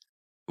of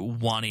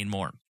wanting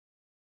more.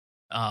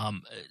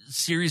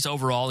 Series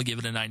overall, I give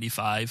it a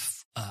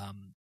 95.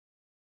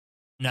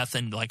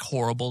 Nothing like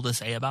horrible to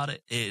say about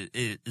it.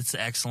 It's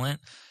excellent.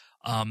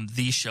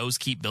 These shows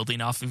keep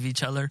building off of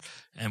each other,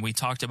 and we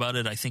talked about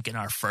it, I think, in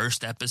our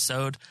first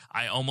episode.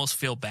 I almost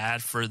feel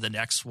bad for the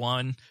next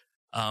one,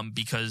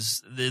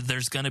 because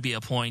there's going to be a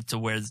point to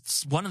where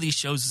one of these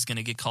shows is going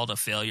to get called a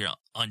failure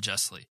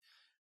unjustly.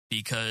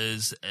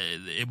 Because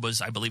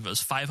I believe it was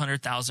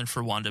 500,000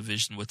 for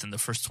WandaVision within the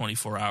first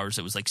 24 hours.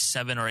 It was like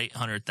 700,000 or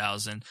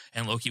 800,000,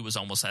 and Loki was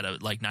almost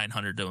at like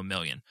 900 to 1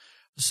 million.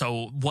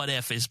 So What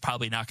If is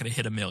probably not going to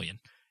hit 1 million,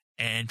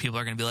 and people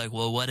are going to be like,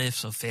 "Well, What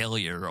If's a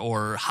failure,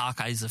 or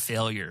Hawkeye's a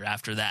failure?"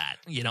 After that,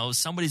 you know,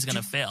 somebody's going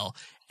to fail.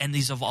 And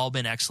these have all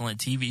been excellent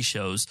TV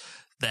shows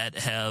that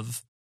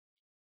have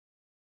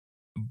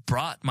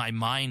brought my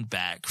mind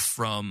back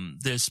from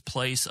this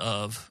place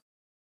of.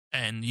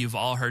 And you've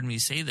all heard me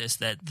say this,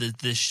 that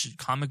this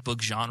comic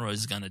book genre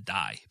is going to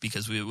die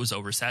because it was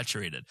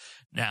oversaturated.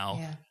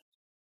 Now,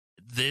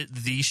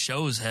 these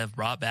shows have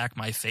brought back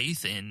my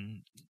faith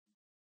in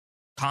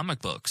comic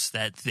books,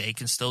 that they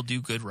can still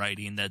do good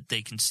writing, that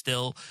they can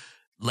still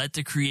let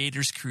the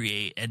creators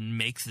create and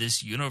make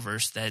this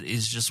universe that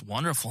is just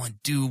wonderful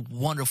and do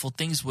wonderful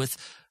things with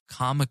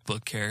comic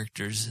book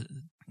characters.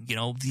 You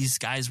know, these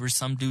guys were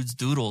some dude's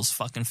doodles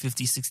fucking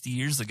 50, 60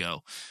 years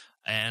ago.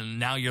 And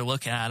now you're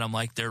looking at them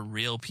like they're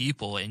real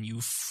people, and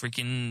you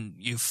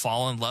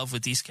fall in love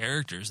with these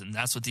characters. And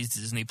that's what these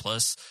Disney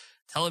Plus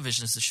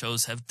television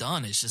shows have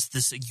done. It's just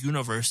this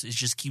universe, it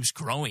just keeps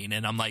growing.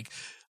 And I'm like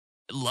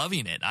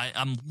loving it.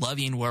 I'm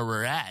loving where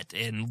we're at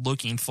and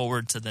looking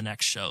forward to the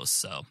next show.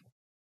 So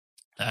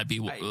that'd be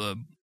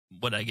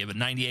what I give it,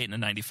 98 and a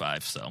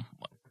 95. So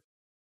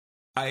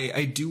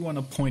I do want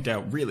to point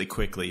out really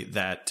quickly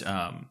that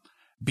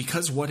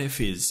because What If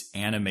is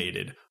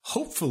animated,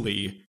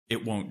 hopefully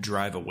it won't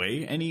drive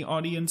away any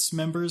audience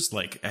members,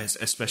 like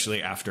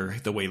especially after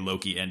the way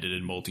Loki ended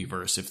in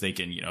Multiverse. If they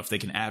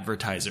can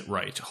advertise it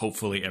right,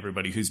 hopefully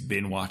everybody who's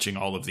been watching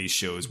all of these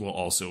shows will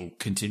also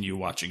continue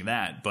watching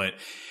that. But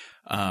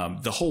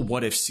the whole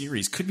What If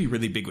series could be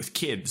really big with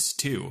kids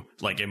too.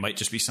 Like it might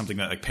just be something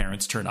that like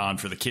parents turn on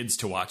for the kids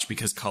to watch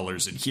because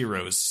colors and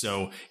heroes.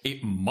 So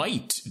it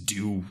might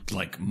do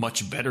like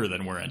much better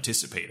than we're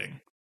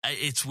anticipating.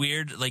 It's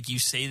weird, like you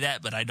say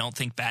that, but I don't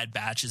think Bad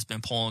Batch has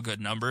been pulling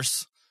good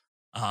numbers.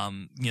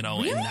 You know,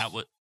 really? And that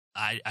would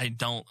I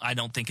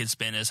don't think it's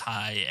been as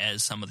high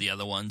as some of the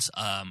other ones.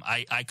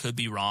 I could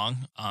be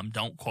wrong.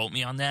 Don't quote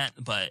me on that,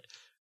 but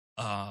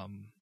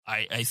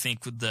I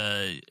think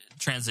the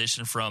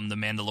transition from The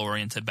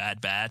Mandalorian to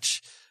Bad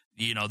Batch,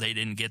 you know, they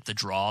didn't get the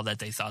draw that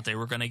they thought they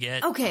were going to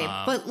get. Okay,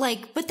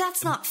 but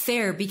that's not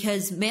fair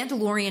because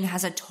Mandalorian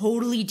has a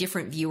totally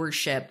different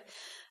viewership.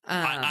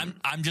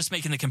 I'm just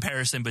making the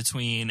comparison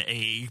between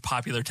a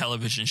popular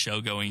television show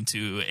going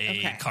to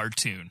a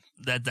cartoon.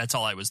 That's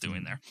all I was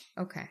doing there.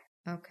 Okay.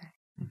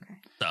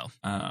 So,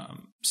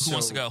 who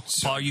wants to go?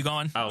 Paul, are you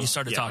going? You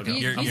started talking.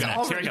 He's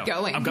already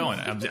going. I'm going.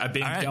 I've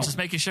been going. Just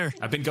making sure.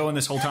 I've been going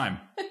this whole time.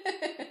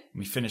 Let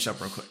me finish up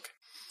real quick.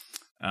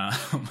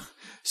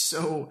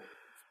 So,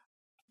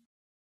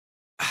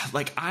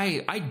 like,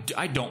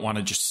 I don't want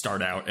to just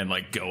start out and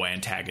like go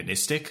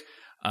antagonistic.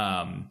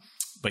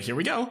 But here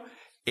we go.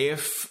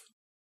 If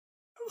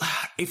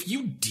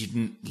you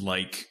didn't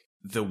like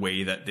the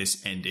way that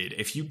this ended,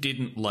 if you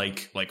didn't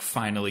like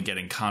finally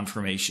getting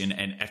confirmation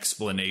and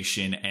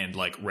explanation and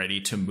like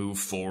ready to move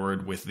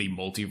forward with the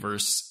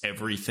multiverse,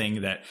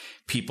 everything that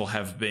people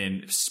have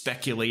been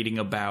speculating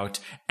about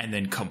and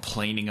then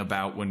complaining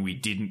about when we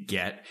didn't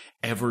get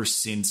ever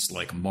since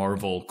like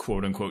Marvel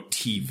quote unquote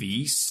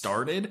TV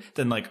started,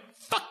 then like,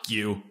 fuck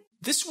you.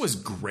 This was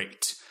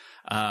great.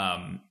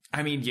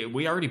 I mean, yeah,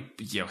 we already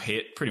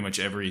hit pretty much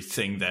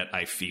everything that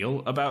I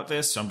feel about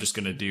this, so I'm just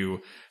going to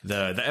do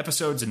the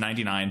episodes in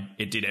 99.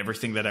 It did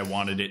everything that I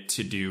wanted it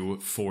to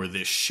do for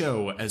this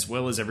show, as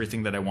well as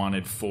everything that I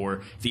wanted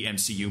for the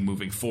MCU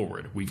moving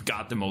forward. We've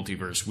got the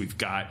multiverse. We've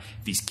got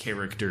these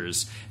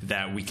characters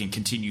that we can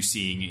continue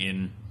seeing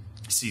in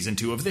season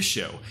 2 of this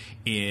show,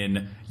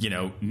 in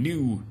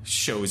new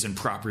shows and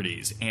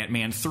properties,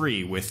 Ant-Man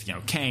 3 with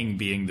Kang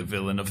being the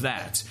villain of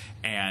that,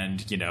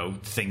 and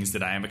things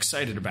that I am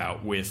excited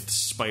about with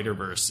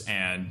Spider-Verse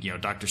and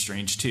Doctor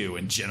Strange 2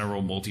 and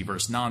general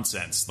multiverse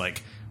nonsense.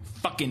 Like,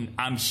 fucking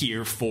I'm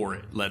here for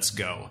it. Let's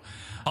go.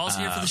 All's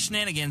here for the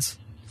shenanigans.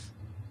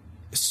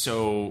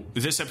 So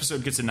this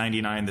episode gets a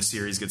 99, the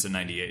series gets a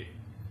 98.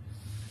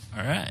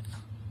 All right.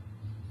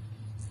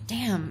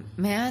 damn,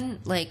 man.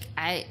 Like,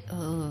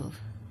 Paul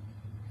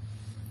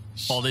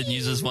didn't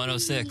use his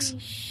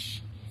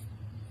 106.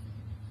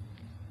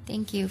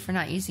 Thank you for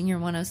not using your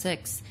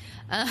 106.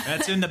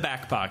 That's in the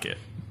back pocket.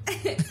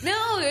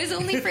 No, it was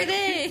only for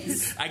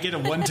this. I get a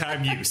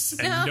one-time use,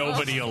 and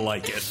nobody will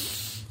like it.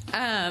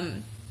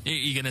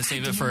 You going to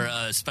save it for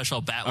a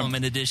special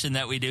Batwoman edition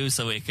that we do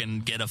so it can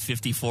get a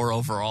 54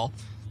 overall?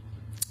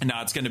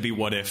 No, it's going to be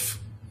What If.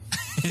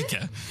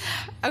 Okay.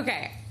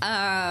 Okay.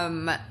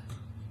 Oh,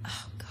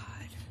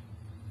 God.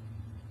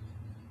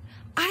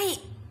 I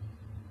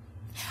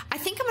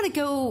think I'm going to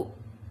go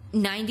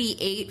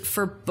 98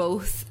 for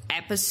both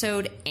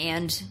episode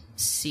and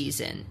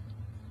season.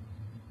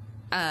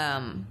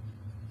 I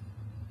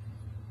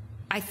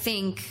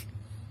think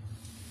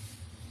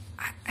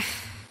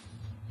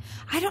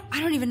I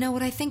don't even know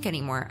what I think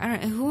anymore.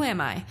 Who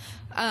am I?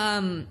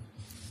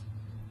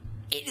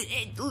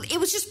 It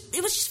was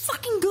just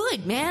fucking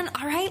good, man.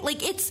 All right,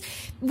 like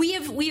we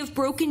have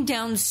broken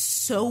down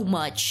so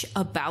much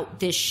about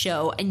this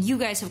show, and you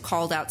guys have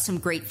called out some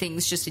great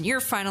things just in your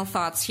final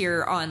thoughts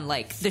here on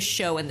like the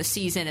show and the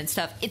season and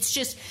stuff. It's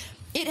just,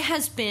 it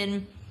has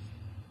been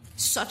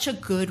such a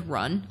good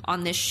run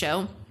on this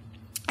show,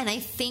 and I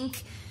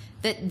think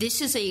that this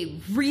is a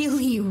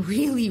really,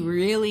 really,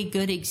 really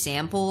good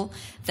example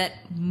that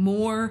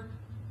more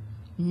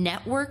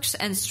networks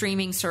and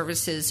streaming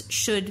services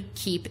should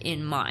keep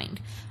in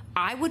mind.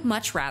 I would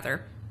much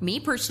rather, me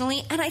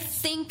personally, and I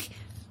think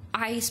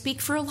I speak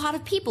for a lot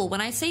of people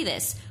when I say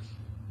this,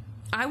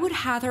 I would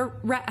rather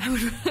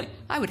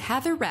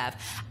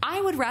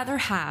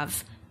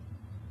have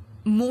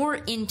more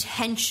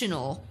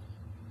intentional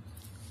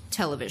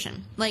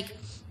television, like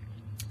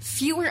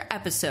fewer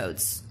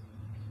episodes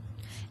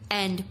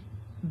and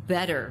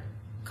better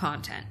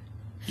content.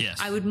 Yes.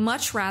 I would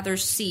much rather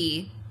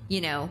see,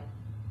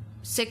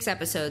 6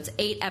 episodes,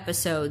 8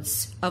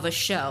 episodes of a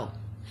show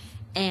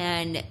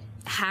and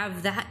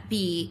have that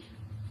be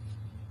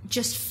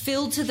just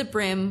filled to the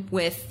brim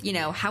with,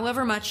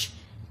 however much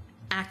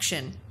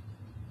action,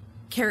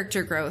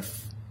 character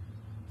growth,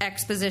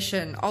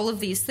 exposition, all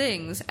of these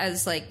things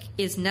as like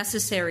is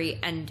necessary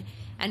and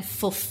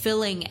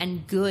fulfilling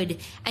and good,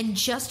 and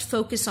just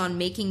focus on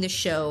making the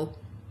show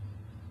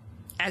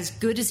as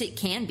good as it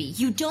can be.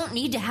 You don't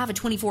need to have a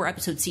 24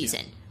 episode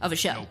season of a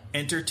show. No,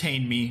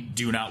 entertain me.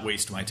 Do not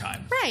waste my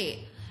time. Right.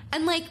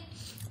 And like,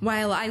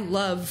 while I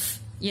love,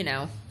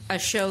 a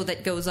show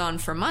that goes on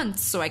for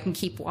months so I can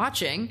keep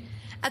watching,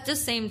 at the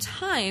same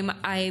time,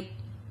 I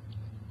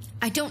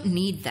don't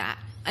need that.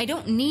 I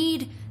don't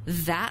need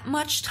that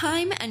much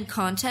time and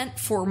content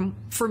for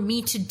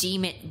me to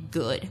deem it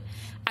good.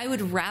 I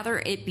would rather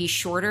it be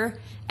shorter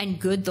and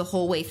good the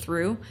whole way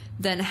through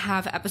than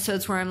have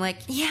episodes where I'm like,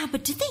 yeah,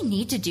 but did they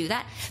need to do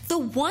that? The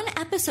one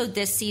episode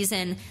this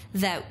season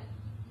that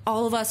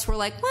all of us were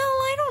like, well,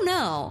 I don't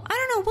know.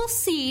 We'll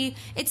see.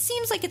 It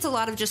seems like it's a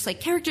lot of just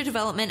like character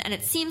development, and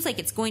it seems like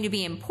it's going to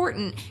be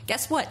important.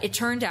 Guess what? It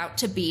turned out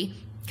to be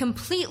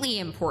completely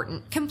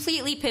important,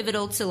 completely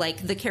pivotal to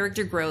like the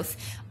character growth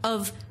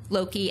of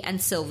Loki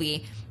and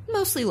Sylvie.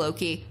 Mostly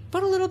Loki,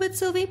 but a little bit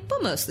Sylvie,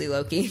 but mostly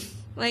Loki.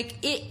 Like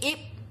it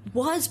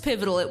was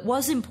pivotal. It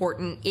was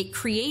important. It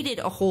created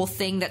a whole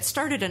thing that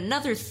started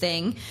another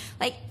thing.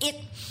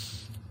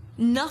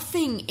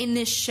 Nothing in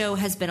this show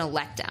has been a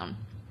letdown.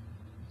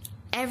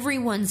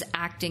 Everyone's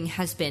acting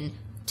has been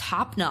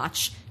top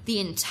notch the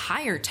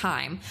entire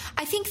time.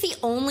 I think the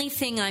only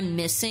thing I'm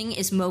missing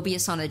is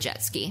Mobius on a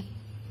jet ski.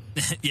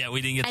 Yeah,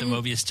 we didn't get the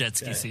Mobius jet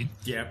ski scene.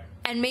 Yeah.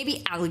 And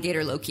maybe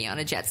Alligator Loki on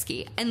a jet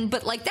ski.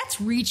 But like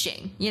that's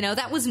reaching,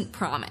 that wasn't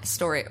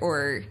promised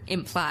or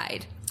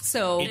implied.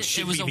 So it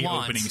should be the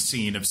opening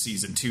scene of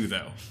season 2,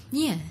 though.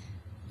 Yeah.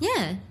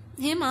 Yeah.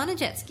 Him on a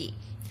jet ski.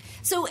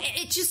 So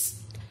it just,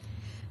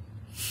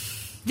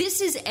 this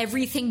is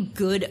everything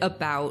good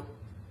about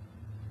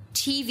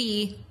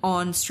TV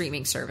on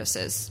streaming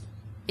services.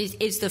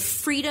 Is the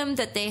freedom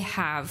that they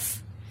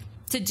have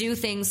to do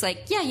things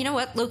like, yeah, you know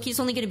what? Loki's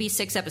only going to be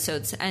 6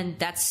 episodes, and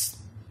that's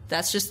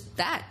just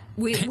that.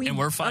 We and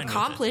we're fine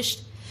accomplished.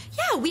 with it.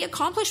 Yeah, we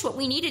accomplished what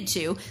we needed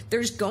to.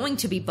 There's going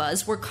to be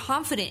buzz. We're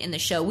confident in the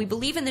show. We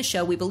believe in the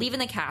show. We believe in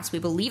the cast. We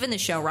believe in the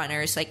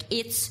showrunners. Like,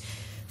 it's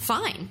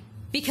fine.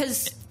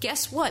 Because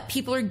guess what?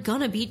 People are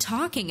going to be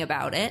talking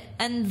about it.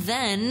 And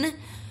then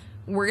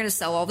we're going to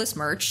sell all this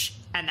merch.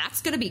 And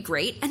that's going to be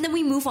great. And then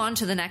we move on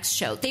to the next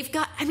show.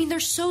 They're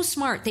so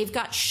smart. They've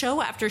got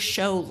show after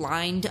show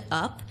lined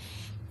up.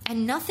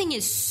 And nothing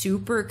is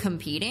super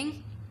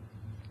competing.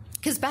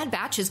 Because Bad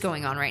Batch is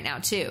going on right now,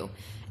 too.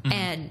 Mm-hmm.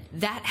 And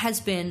that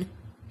has been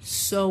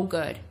so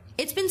good.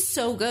 It's been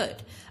so good.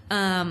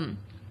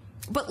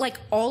 But like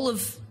all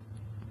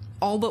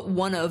but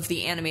one of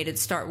the animated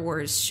Star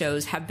Wars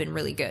shows have been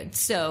really good.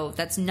 So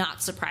that's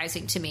not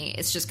surprising to me.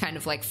 It's just kind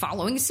of like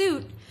following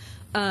suit.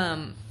 But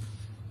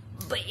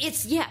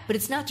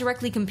it's not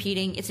directly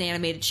competing. It's an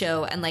animated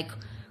show, and like,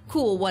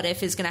 cool, What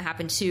If is going to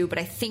happen too. But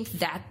I think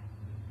that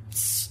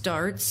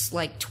starts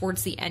like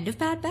towards the end of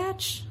Bad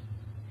Batch.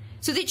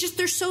 So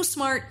they're so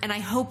smart, and I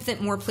hope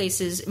that more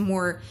places,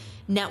 more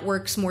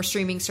networks, more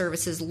streaming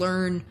services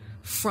learn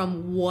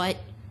from what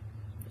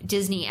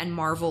Disney and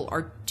Marvel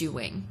are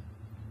doing,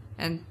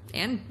 and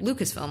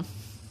Lucasfilm.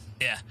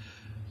 Yeah.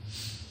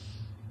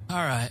 All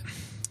right.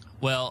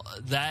 Well,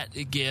 that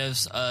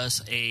gives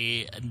us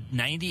a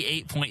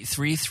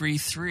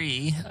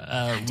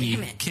 98.333. We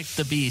kicked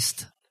the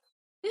beast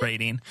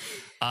rating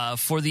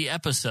for the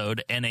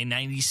episode, and a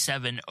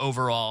 97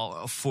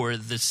 overall for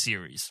the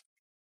series.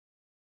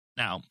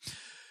 Now,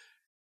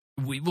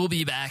 we will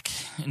be back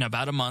in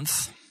about a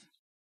month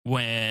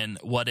when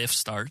What If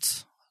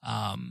starts.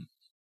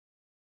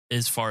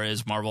 As far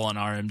as Marvel and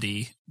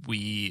RMD,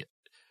 we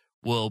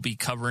will be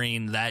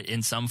covering that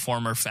in some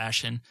form or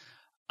fashion.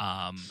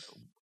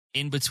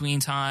 In between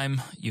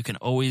time, you can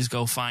always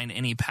go find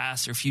any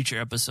past or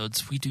future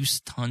episodes. We do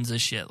tons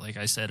of shit, like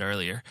I said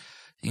earlier.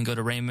 You can go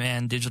to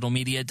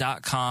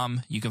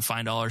RaymanDigitalMedia.com. You can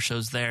find all our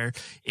shows there.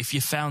 If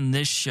you found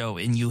this show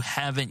and you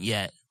haven't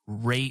yet,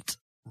 rate,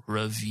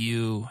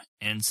 review,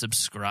 and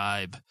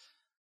subscribe.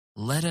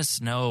 Let us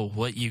know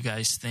what you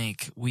guys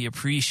think. We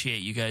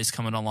appreciate you guys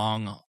coming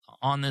along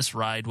on this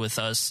ride with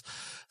us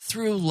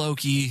through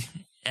Loki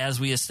as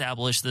we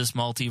establish this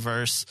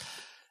multiverse.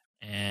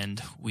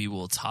 And we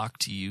will talk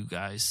to you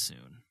guys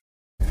soon.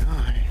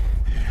 I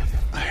am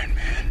Iron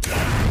Man.